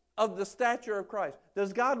fullness of the stature of Christ.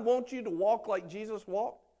 Does God want you to walk like Jesus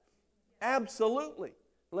walked? Absolutely.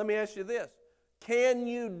 Let me ask you this. Can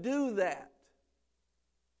you do that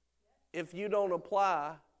if you don't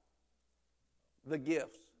apply the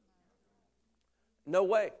gifts? No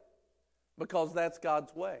way. Because that's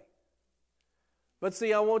God's way. But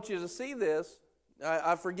see, I want you to see this.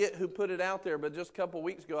 I forget who put it out there, but just a couple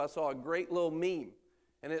weeks ago I saw a great little meme.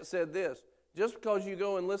 And it said this: just because you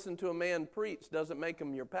go and listen to a man preach doesn't make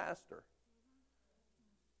him your pastor.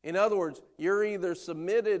 In other words, you're either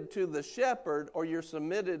submitted to the shepherd or you're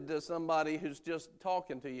submitted to somebody who's just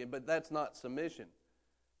talking to you, but that's not submission.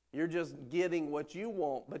 You're just getting what you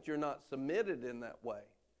want, but you're not submitted in that way.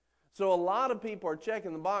 So a lot of people are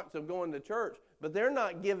checking the box of going to church, but they're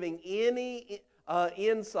not giving any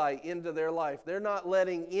insight into their life. They're not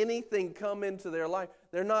letting anything come into their life.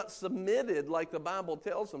 They're not submitted like the Bible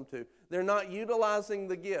tells them to. They're not utilizing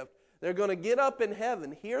the gift. They're going to get up in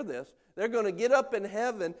heaven, hear this, they're going to get up in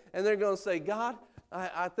heaven and they're going to say, God,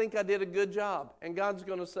 I think I did a good job. And God's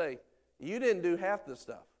going to say, you didn't do half the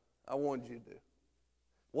stuff I wanted you to do.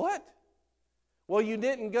 What? Well, you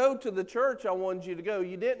didn't go to the church I wanted you to go.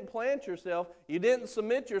 You didn't plant yourself. You didn't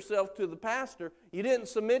submit yourself to the pastor. You didn't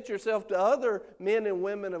submit yourself to other men and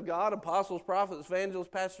women of God, apostles, prophets, evangelists,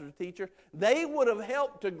 pastors, teachers. They would have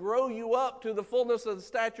helped to grow you up to the fullness of the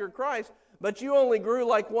stature of Christ, but you only grew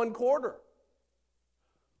like 1/4.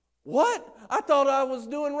 What? I thought I was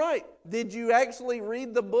doing right. Did you actually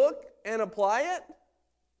read the book and apply it?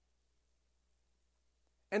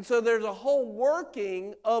 And so there's a whole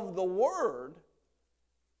working of the Word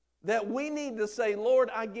that we need to say,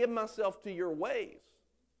 Lord, I give myself to your ways.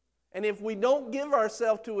 And if we don't give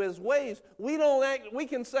ourselves to his ways, we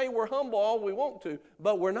can say we're humble all we want to,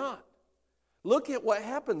 but we're not. Look at what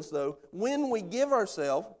happens, though, when we give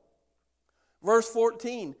ourselves. Verse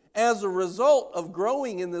 14, as a result of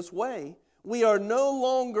growing in this way, we are no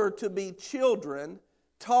longer to be children,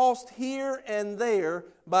 tossed here and there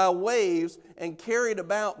by waves and carried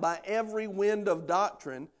about by every wind of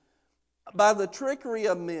doctrine, by the trickery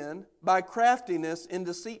of men, by craftiness in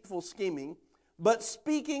deceitful scheming, but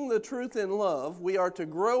speaking the truth in love, we are to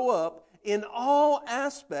grow up in all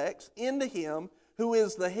aspects into him who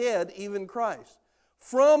is the head, even Christ,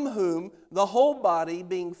 from whom the whole body,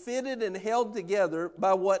 being fitted and held together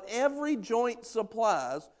by what every joint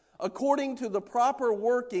supplies, according to the proper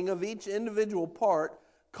working of each individual part,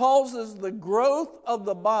 causes the growth of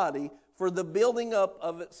the body for the building up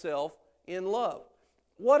of itself in love.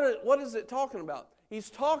 What is it talking about?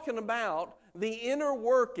 He's talking about the inner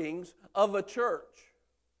workings of a church,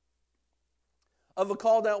 of a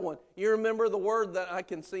called out one. You remember the word that I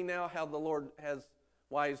can see now how the Lord has,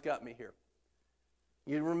 why he's got me here.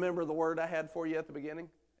 You remember the word I had for you at the beginning?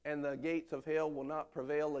 And the gates of hell will not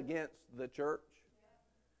prevail against the church.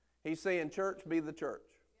 He's saying, church, be the church.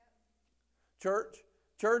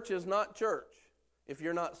 Church is not church if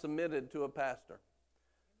you're not submitted to a pastor.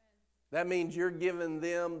 That means you're giving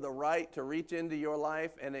them the right to reach into your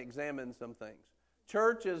life and examine some things.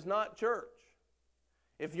 Church is not church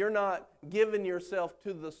if you're not giving yourself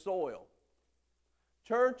to the soil.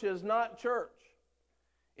 Church is not church.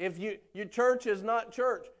 Your church is not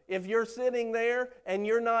church if you're sitting there and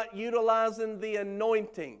you're not utilizing the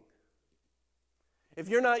anointing. If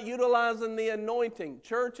you're not utilizing the anointing,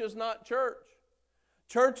 church is not church.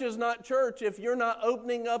 Church is not church if you're not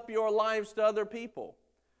opening up your lives to other people.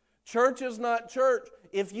 Church is not church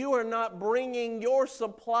if you are not bringing your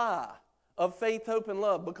supply of faith, hope, and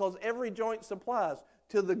love, because every joint supplies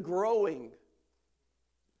to the growing.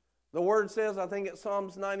 The word says, I think it's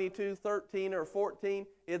Psalms 92, 13 or 14,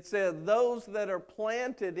 it says, those that are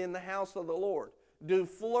planted in the house of the Lord do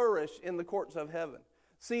flourish in the courts of heaven.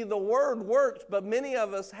 See, the word works, but many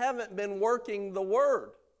of us haven't been working the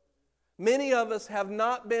word. Many of us have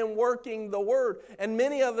not been working the word, and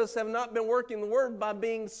many of us have not been working the word by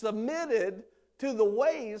being submitted to the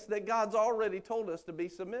ways that God's already told us to be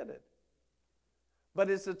submitted.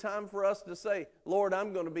 But it's a time for us to say, Lord,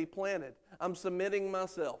 I'm going to be planted. I'm submitting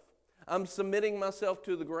myself. I'm submitting myself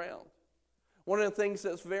to the ground. One of the things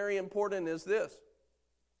that's very important is this,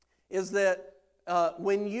 is that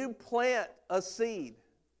when you plant a seed,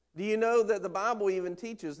 Do you know that the Bible even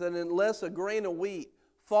teaches that unless a grain of wheat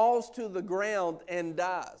falls to the ground and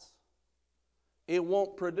dies, it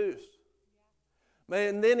won't produce?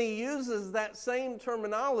 And then he uses that same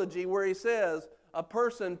terminology where he says a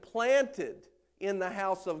person planted in the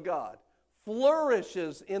house of God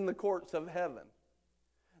flourishes in the courts of heaven.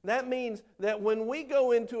 That means that when we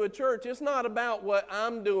go into a church, it's not about what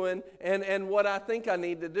I'm doing and what I think I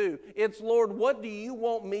need to do. It's, Lord, what do you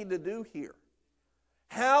want me to do here?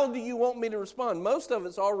 How do you want me to respond? Most of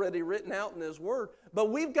it's already written out in His Word, but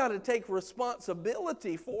we've got to take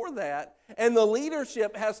responsibility for that, and the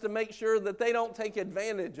leadership has to make sure that they don't take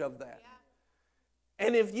advantage of that. Yeah.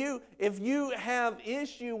 And if you have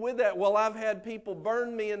issue with that, well, I've had people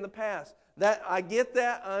burn me in the past. That I get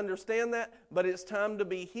that, I understand that, but it's time to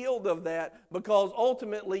be healed of that, because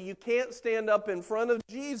ultimately you can't stand up in front of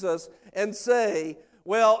Jesus and say,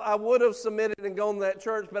 well, I would have submitted and gone to that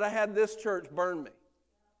church, but I had this church burn me.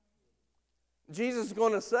 Jesus is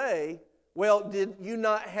going to say, well, did you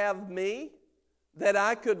not have me that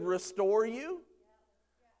I could restore you?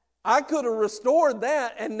 I could have restored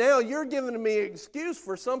that, and now you're giving me an excuse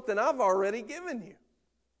for something I've already given you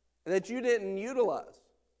that you didn't utilize.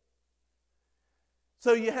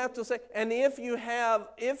 So you have to say, and if you have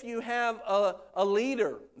a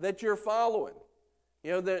leader that you're following,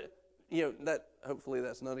 that hopefully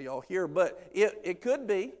that's none of y'all here, but it could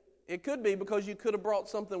be because you could have brought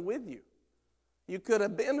something with you. You could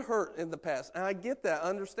have been hurt in the past. And I get that. I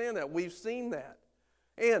understand that. We've seen that.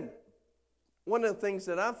 And one of the things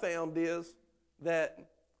that I found is that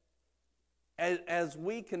as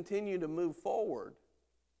we continue to move forward,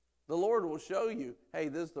 the Lord will show you, hey,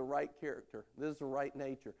 this is the right character. This is the right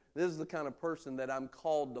nature. This is the kind of person that I'm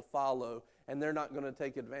called to follow, and they're not going to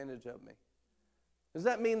take advantage of me. Does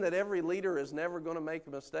that mean that every leader is never going to make a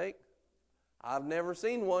mistake? I've never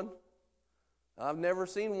seen one. I've never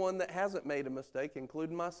seen one that hasn't made a mistake,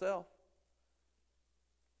 including myself.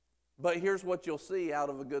 But here's what you'll see out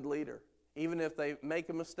of a good leader. Even if they make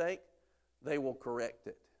a mistake, they will correct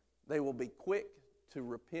it. They will be quick to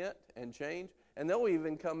repent and change, and they'll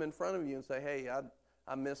even come in front of you and say, hey,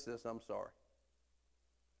 I missed this, I'm sorry.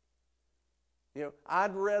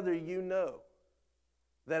 I'd rather you know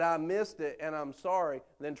that I missed it and I'm sorry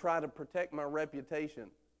than try to protect my reputation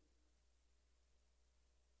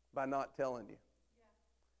by not telling you.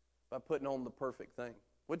 By putting on the perfect thing,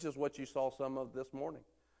 which is what you saw some of this morning.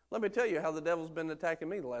 Let me tell you how the devil's been attacking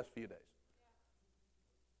me the last few days.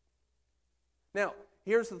 Now,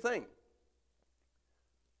 here's the thing.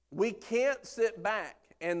 We can't sit back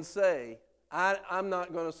and say, I'm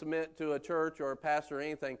not going to submit to a church or a pastor or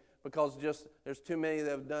anything because just there's too many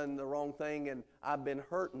that have done the wrong thing and I've been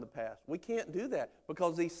hurt in the past. We can't do that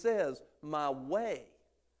because he says, my way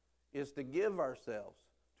is to give ourselves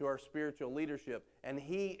to our spiritual leadership. And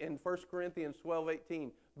he, in 1 Corinthians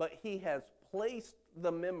 12:18, but he has placed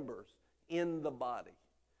the members in the body.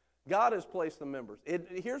 God has placed the members.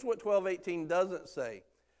 Here's what 12:18 doesn't say.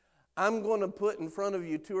 I'm going to put in front of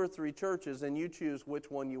you 2 or 3 churches and you choose which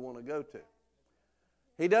one you want to go to.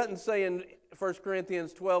 He doesn't say in 1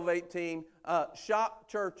 Corinthians 12:18, shop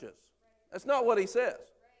churches. That's not what he says.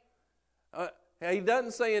 He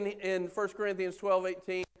doesn't say in 1 Corinthians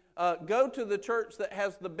 12:18, go to the church that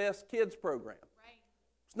has the best kids program. Right.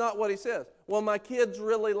 It's not what he says. Well, my kids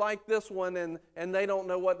really like this one and they don't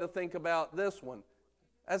know what to think about this one.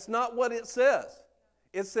 That's not what it says.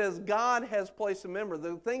 It says God has placed a member.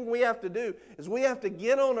 The thing we have to do is we have to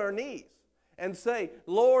get on our knees and say,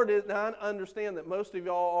 Lord, I understand that most of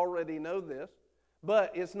y'all already know this,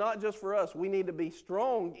 but it's not just for us. We need to be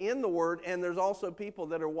strong in the Word, and there's also people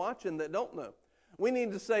that are watching that don't know. We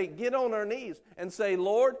need to say, get on our knees and say,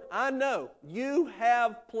 Lord, I know you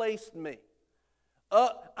have placed me.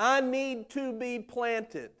 I need to be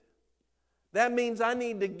planted. That means I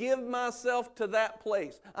need to give myself to that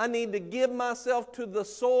place. I need to give myself to the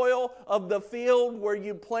soil of the field where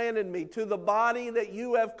you planted me, to the body that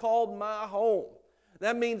you have called my home.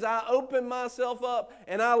 That means I open myself up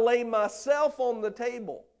and I lay myself on the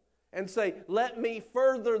table and say, let me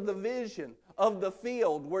further the vision of the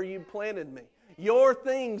field where you planted me. Your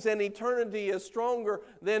things in eternity is stronger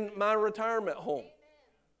than my retirement home.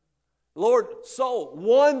 Lord,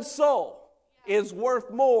 one soul is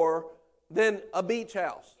worth more than a beach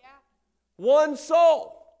house. One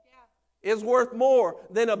soul is worth more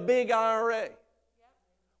than a big IRA.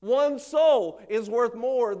 One soul is worth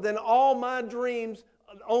more than all my dreams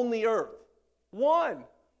on the earth. One.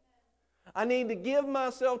 I need to give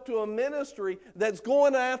myself to a ministry that's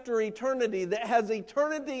going after eternity, that has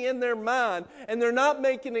eternity in their mind, and they're not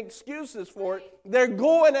making excuses for it. They're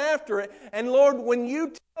going after it. And Lord, when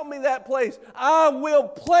you tell me that place, I will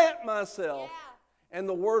plant myself, and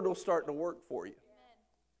the word will start to work for you.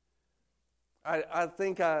 I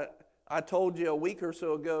think I told you a week or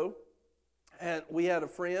so ago, and we had a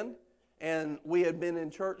friend, and we had been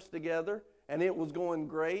in church together, and it was going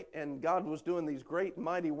great, and God was doing these great,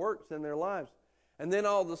 mighty works in their lives. And then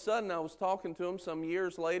all of a sudden, I was talking to him some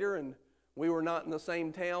years later, and we were not in the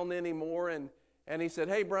same town anymore, and he said,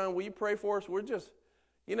 "Hey, Brian, will you pray for us? We're just,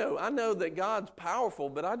 I know that God's powerful,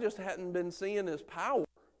 but I just hadn't been seeing His power.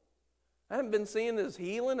 I haven't been seeing His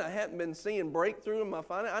healing. I hadn't been seeing breakthrough in my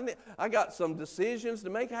finances. I got some decisions to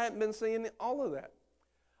make. I hadn't been seeing all of that."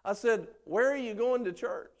 I said, "Where are you going to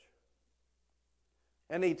church?"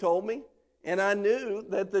 And he told me, and I knew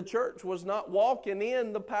that the church was not walking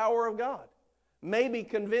in the power of God. Maybe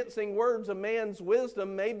convincing words of man's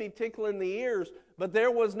wisdom, maybe tickling the ears, but there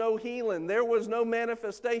was no healing. There was no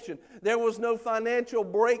manifestation. There was no financial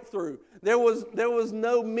breakthrough. There was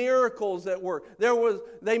no miracles at work.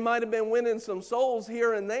 They might have been winning some souls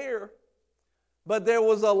here and there, but there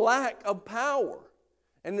was a lack of power.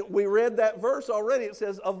 And we read that verse already. It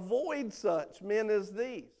says, "Avoid such men as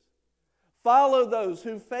these. Follow those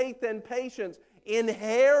who faith and patience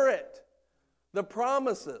inherit the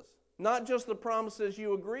promises," not just the promises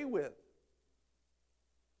you agree with.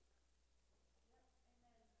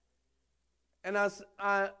 And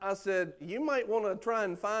I said, you might want to try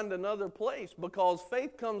and find another place, because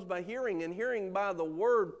faith comes by hearing, and hearing by the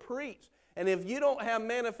word preached. And if you don't have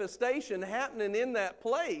manifestation happening in that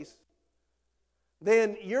place,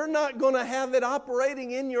 then you're not going to have it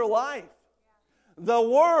operating in your life. The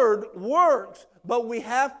word works, but we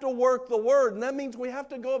have to work the word. And that means we have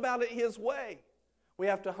to go about it His way. We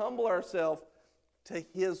have to humble ourselves to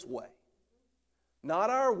His way,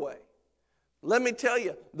 not our way. Let me tell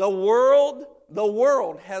you, the world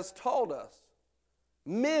has taught us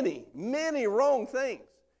many, many wrong things.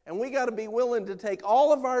 And we got to be willing to take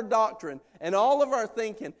all of our doctrine and all of our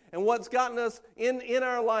thinking and what's gotten us in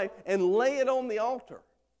our life and lay it on the altar.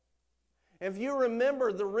 If you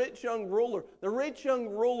remember the rich young ruler,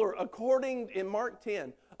 according in Mark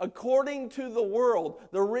 10, according to the world,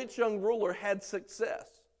 the rich young ruler had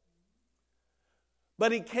success.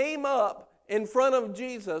 But he came up in front of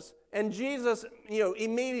Jesus, and Jesus,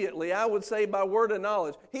 immediately, I would say by word of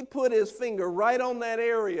knowledge, He put His finger right on that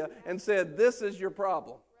area and said, "This is your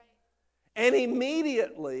problem." And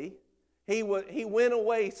immediately, he went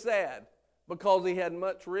away sad because he had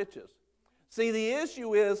much riches. See, the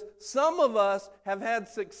issue is some of us have had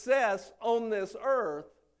success on this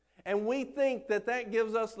earth, and we think that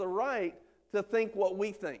gives us the right to think what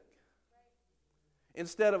we think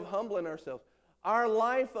instead of humbling ourselves. Our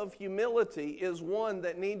life of humility is one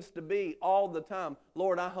that needs to be all the time.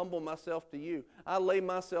 Lord, I humble myself to You. I lay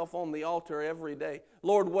myself on the altar every day.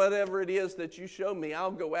 Lord, whatever it is that You show me, I'll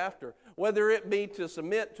go after. Whether it be to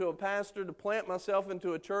submit to a pastor, to plant myself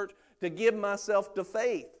into a church, to give myself to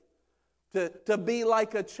faith, to be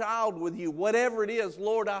like a child with You. Whatever it is,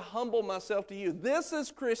 Lord, I humble myself to You. This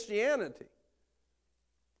is Christianity.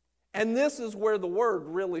 And this is where the Word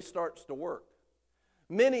really starts to work.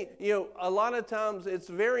 A lot of times it's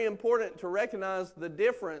very important to recognize the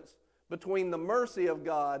difference between the mercy of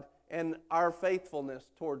God and our faithfulness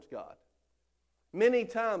towards God. Many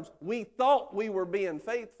times we thought we were being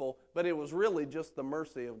faithful, but it was really just the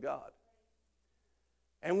mercy of God.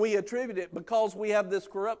 And we attribute it because we have this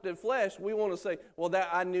corrupted flesh. We want to say, well, that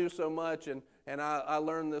I knew so much and I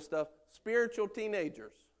learned this stuff. Spiritual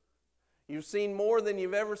teenagers. You've seen more than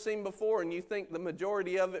you've ever seen before, and you think the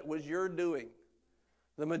majority of it was your doing.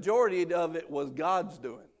 The majority of it was God's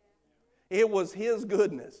doing. It was His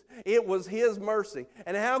goodness. It was His mercy.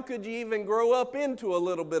 And how could you even grow up into a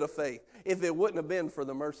little bit of faith if it wouldn't have been for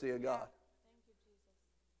the mercy of God?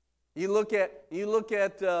 You look at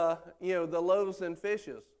the loaves and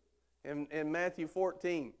fishes in Matthew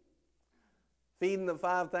 14, feeding the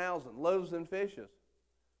 5,000 loaves and fishes.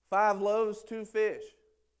 5 loaves, 2 fish,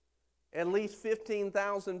 at least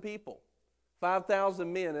 15,000 people.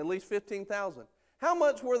 5,000 men, at least 15,000. How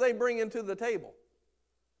much were they bringing to the table?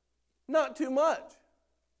 Not too much.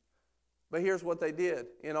 But here's what they did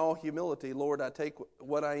in all humility. Lord, I take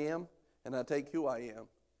what I am, and I take who I am,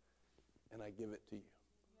 and I give it to You.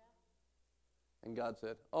 And God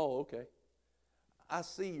said, oh, okay. I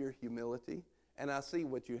see your humility, and I see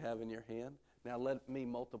what you have in your hand. Now let me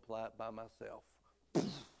multiply it by myself.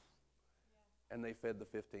 And they fed the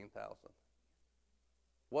 15,000.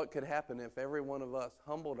 What could happen if every one of us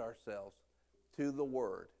humbled ourselves to the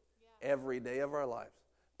Word every day of our lives,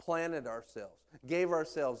 planted ourselves, gave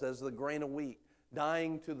ourselves as the grain of wheat,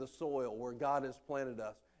 dying to the soil where God has planted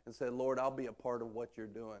us, and said, Lord, I'll be a part of what you're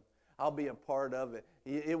doing. I'll be a part of it.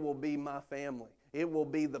 It will be my family. It will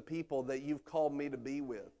be the people that you've called me to be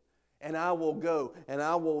with. And I will go, and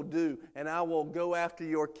I will do, and I will go after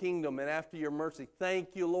your kingdom and after your mercy.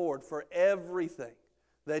 Thank you, Lord, for everything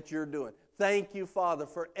that you're doing. Thank you, Father,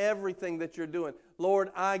 for everything that you're doing. Lord,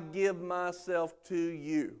 I give myself to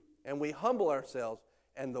you. And we humble ourselves,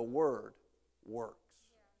 and the Word works.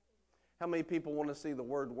 How many people want to see the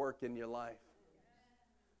Word work in your life?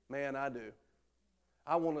 Man, I do.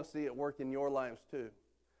 I want to see it work in your lives too.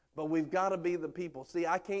 But we've got to be the people. See,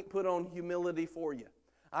 I can't put on humility for you.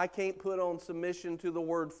 I can't put on submission to the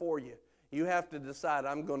Word for you. You have to decide,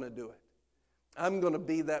 I'm going to do it. I'm going to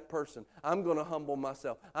be that person. I'm going to humble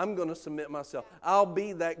myself. I'm going to submit myself. I'll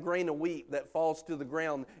be that grain of wheat that falls to the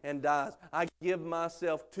ground and dies. I give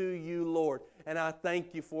myself to you, Lord, and I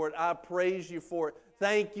thank you for it. I praise you for it.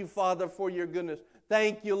 Thank you, Father, for your goodness.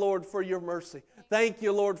 Thank you, Lord, for your mercy. Thank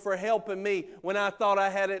you, Lord, for helping me when I thought I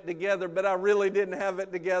had it together, but I really didn't have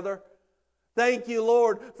it together. Thank you,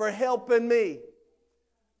 Lord, for helping me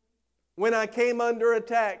when I came under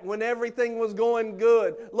attack, when everything was going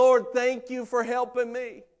good. Lord, thank you for helping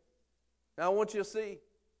me. Now, I want you to see.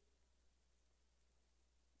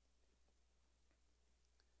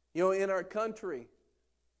 You know, in our country,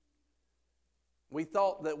 we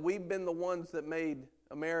thought that we've been the ones that made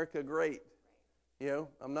America great. You know,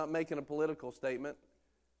 I'm not making a political statement.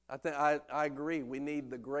 I agree. We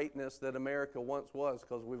need the greatness that America once was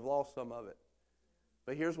because we've lost some of it.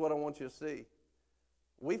 But here's what I want you to see.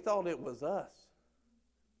 We thought it was us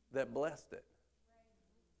that blessed it.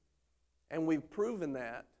 And we've proven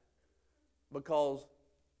that because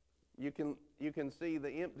you can see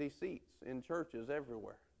the empty seats in churches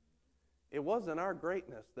everywhere. It wasn't our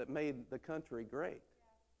greatness that made the country great.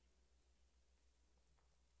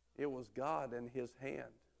 It was God and His hand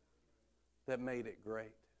that made it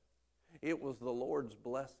great. It was the Lord's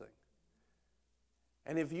blessing.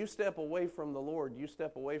 And if you step away from the Lord, you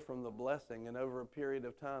step away from the blessing and over a period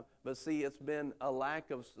of time. But see, it's been a lack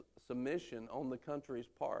of submission on the country's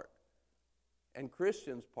part and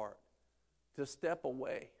Christians' part to step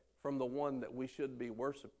away from the one that we should be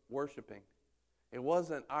worshiping. It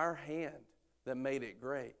wasn't our hand that made it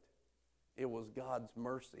great. It was God's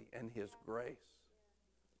mercy and His grace.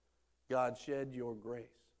 God shed your grace,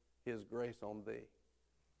 His grace on thee.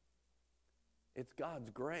 It's God's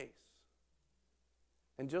grace.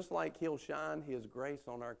 And just like He'll shine His grace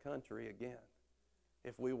on our country again,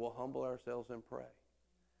 if we will humble ourselves and pray,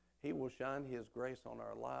 He will shine His grace on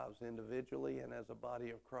our lives individually and as a body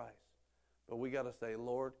of Christ. But we got to say,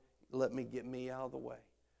 Lord, let me get me out of the way.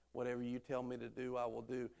 Whatever you tell me to do, I will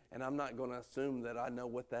do. And I'm not going to assume that I know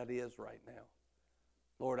what that is right now.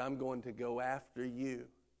 Lord, I'm going to go after you.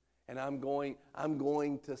 And I'm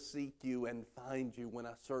going to seek you and find you when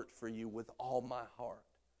I search for you with all my heart.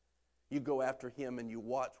 You go after Him and you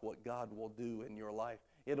watch what God will do in your life.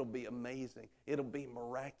 It'll be amazing. It'll be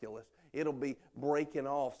miraculous. It'll be breaking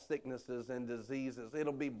off sicknesses and diseases.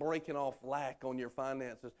 It'll be breaking off lack on your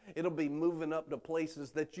finances. It'll be moving up to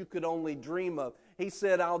places that you could only dream of. He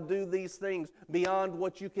said, I'll do these things beyond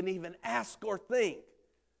what you can even ask or think.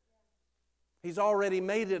 He's already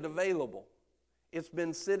made it available. It's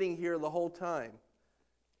been sitting here the whole time.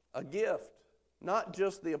 A gift. Not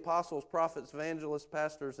just the apostles, prophets, evangelists,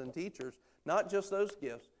 pastors, and teachers. Not just those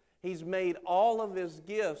gifts. He's made all of His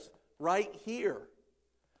gifts right here,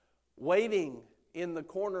 waiting in the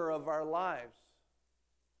corner of our lives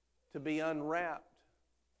to be unwrapped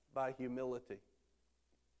by humility.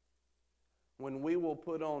 When we will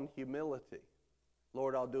put on humility,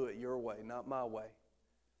 Lord, I'll do it your way, not my way.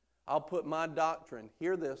 I'll put my doctrine,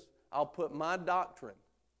 hear this, I'll put my doctrine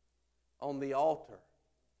on the altar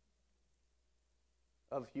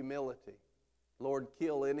of humility. Lord,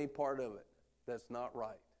 kill any part of it that's not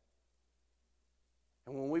right.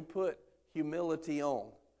 And when we put humility on,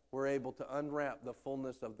 we're able to unwrap the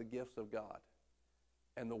fullness of the gifts of God,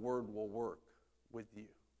 and the Word will work with you.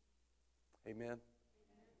 Amen? Amen.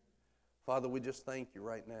 Father, we just thank you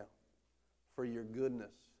right now for your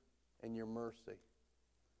goodness and your mercy.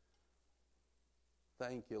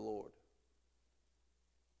 Thank you, Lord.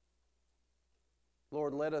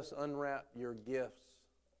 Lord, let us unwrap your gifts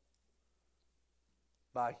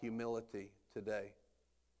by humility today.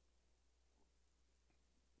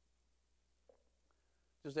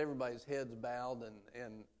 Just everybody's heads bowed,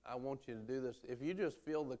 and I want you to do this. If you just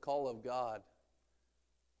feel the call of God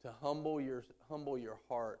to humble your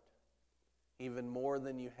heart, even more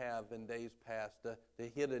than you have in days past, to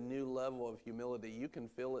hit a new level of humility. You can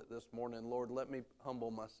feel it this morning. Lord, let me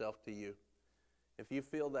humble myself to you. If you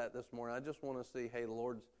feel that this morning, I just want to see, hey, the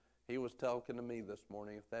Lord's, He was talking to me this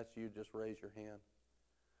morning. If that's you, just raise your hand.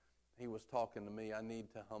 He was talking to me. I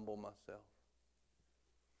need to humble myself.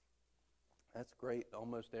 That's great,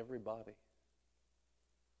 almost everybody.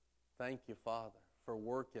 Thank you, Father, for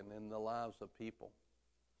working in the lives of people.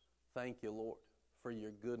 Thank you, Lord, for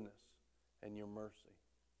your goodness and your mercy.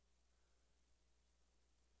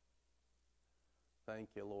 Thank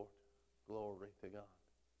you, Lord. Glory to God.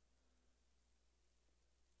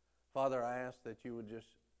 Father, I ask that you would just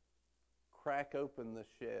crack open the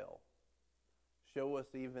shell. Show us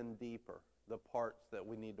even deeper the parts that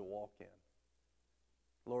we need to walk in.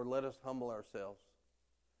 Lord, let us humble ourselves.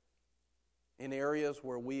 In areas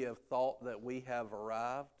where we have thought that we have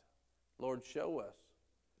arrived, Lord, show us.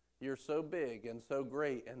 You're so big and so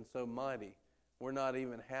great and so mighty. We're not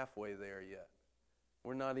even halfway there yet.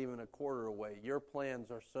 We're not even a quarter away. Your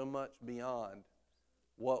plans are so much beyond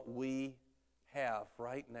what we have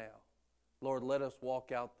right now. Lord, let us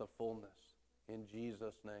walk out the fullness in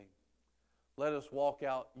Jesus' name. Let us walk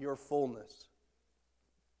out your fullness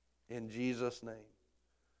in Jesus' name.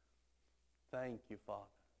 Thank you, Father.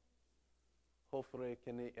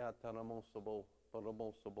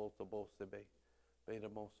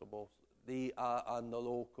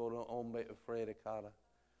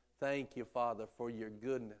 Thank you, Father, for your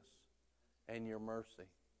goodness and your mercy.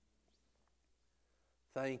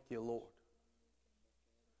 Thank you, Lord.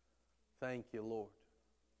 Thank you, Lord.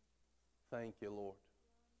 Thank you, Lord.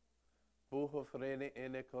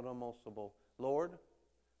 Lord,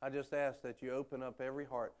 I just ask that you open up every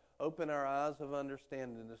heart. Open our eyes of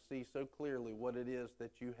understanding to see so clearly what it is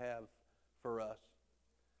that you have for us.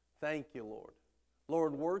 Thank you, Lord.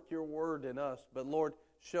 Lord, work your word in us, but Lord,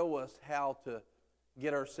 show us how to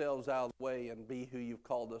get ourselves out of the way and be who you've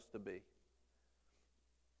called us to be.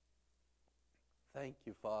 Thank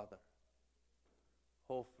you, Father.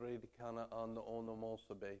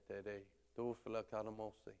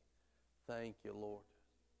 Thank you, Lord.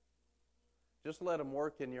 Just let him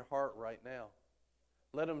work in your heart right now.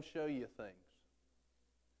 Let him show you things.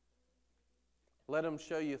 Let him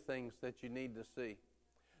show you things that you need to see.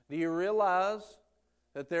 Do you realize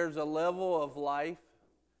that there's a level of life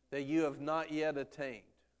that you have not yet attained?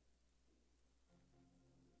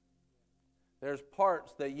 There's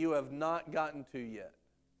parts that you have not gotten to yet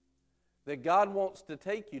that God wants to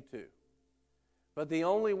take you to. But the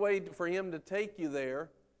only way for him to take you there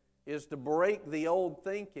is to break the old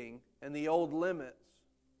thinking and the old limits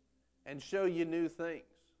and show you new things.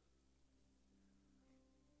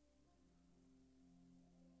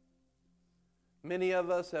 Many of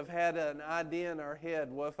us have had an idea in our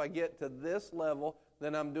head, well, if I get to this level,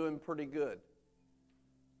 then I'm doing pretty good.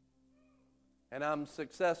 And I'm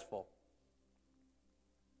successful.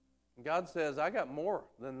 And God says, I got more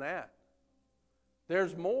than that.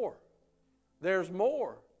 There's more. There's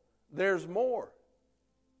more. There's more.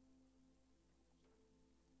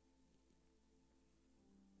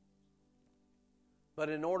 But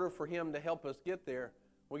in order for him to help us get there,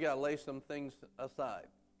 we got to lay some things aside.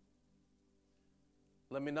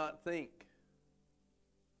 Let me not think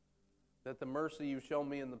that the mercy you've shown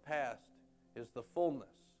me in the past is the fullness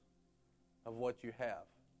of what you have.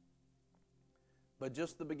 But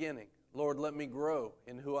just the beginning. Lord, let me grow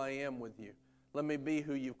in who I am with you. Let me be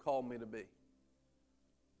who you've called me to be.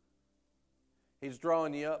 He's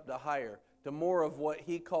drawing you up to higher, to more of what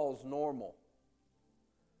he calls normal.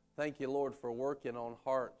 Thank you, Lord, for working on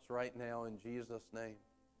hearts right now in Jesus' name.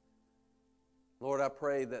 Lord, I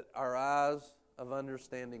pray that our eyes of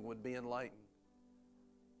understanding would be enlightened.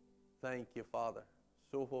 Thank you, Father.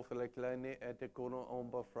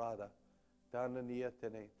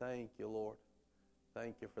 Thank you, Lord.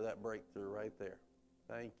 Thank you for that breakthrough right there.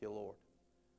 Thank you, Lord.